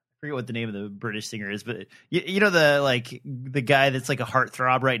forget what the name of the British singer is, but you know the guy that's like a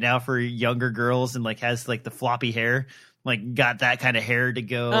heartthrob right now for younger girls and like has like the floppy hair. Like, got that kind of hair to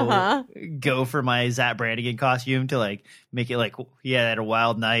go for my Zap Brannigan costume to like make it like he had a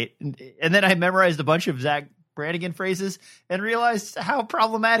wild night, and then I memorized a bunch of Zap Brannigan phrases and realized how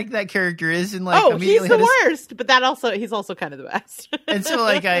problematic that character is. And like, he's the worst, but he's also kind of the best. And so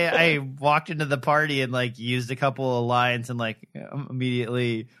like I walked into the party and like used a couple of lines, and like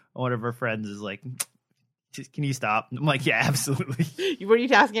immediately one of our friends is like, "Can you stop?" I'm like, "Yeah, absolutely." Were you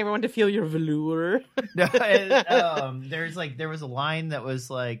asking everyone to feel your velour? No, there was a line that was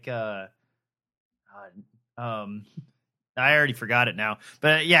like, I already forgot it now,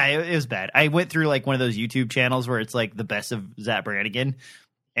 but yeah, it was bad. I went through like one of those YouTube channels where it's like the best of Zap Brannigan,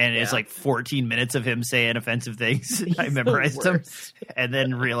 and it's like 14 minutes of him saying offensive things. I memorized them, and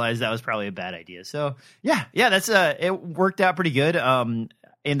then realized that was probably a bad idea. So yeah, that's it worked out pretty good.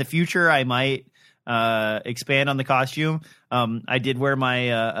 In the future, I might expand on the costume. I did wear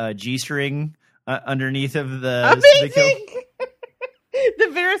my G-string underneath of the amazing the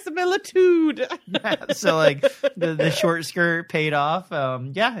verisimilitude. Yeah, so like the short skirt paid off.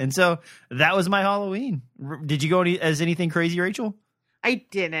 And so that was my Halloween. Did you go as anything crazy, Rachel? I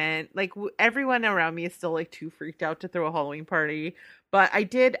didn't. Like, everyone around me is still like too freaked out to throw a Halloween party. But I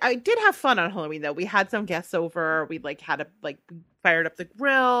did have fun on Halloween though. We had some guests over. We like had fired up the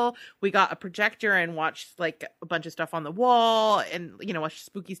grill. We got a projector and watched like a bunch of stuff on the wall, and watched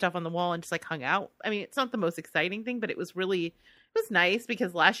spooky stuff on the wall and just like hung out. I mean, it's not the most exciting thing, but it was nice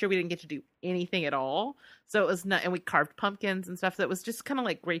because last year we didn't get to do anything at all. So it was not, and we carved pumpkins and stuff. So it was just kind of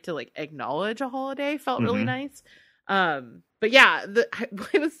like great to like acknowledge a holiday. Felt really nice. But yeah,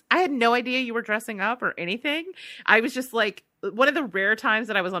 I had no idea you were dressing up or anything. I was just like, one of the rare times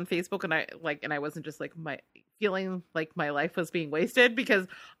that I was on Facebook and I wasn't just like feeling like my life was being wasted, because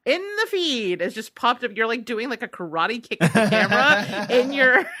in the feed it's just popped up. You're like doing like a karate kick at the camera in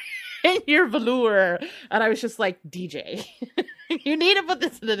your velour. And I was just like, DJ, you need to put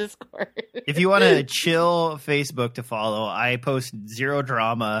this in the Discord. If you want a chill Facebook to follow, I post zero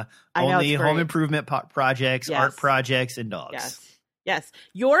drama, only home improvement projects, art projects, and dogs. Yes.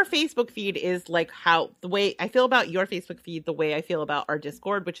 Your Facebook feed is like the way I feel about your Facebook feed, the way I feel about our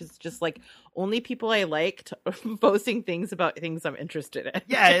Discord, which is just like only people I like posting things about things I'm interested in.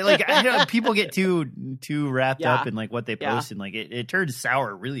 Yeah, like people get too wrapped up in like what they post, and like it turns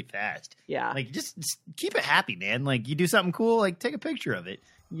sour really fast. Yeah. Like just keep it happy, man. Like, you do something cool, like take a picture of it.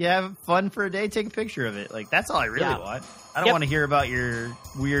 You have fun for a day, take a picture of it. Like, that's all I really want. I don't want to hear about your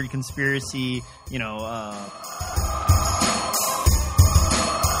weird conspiracy,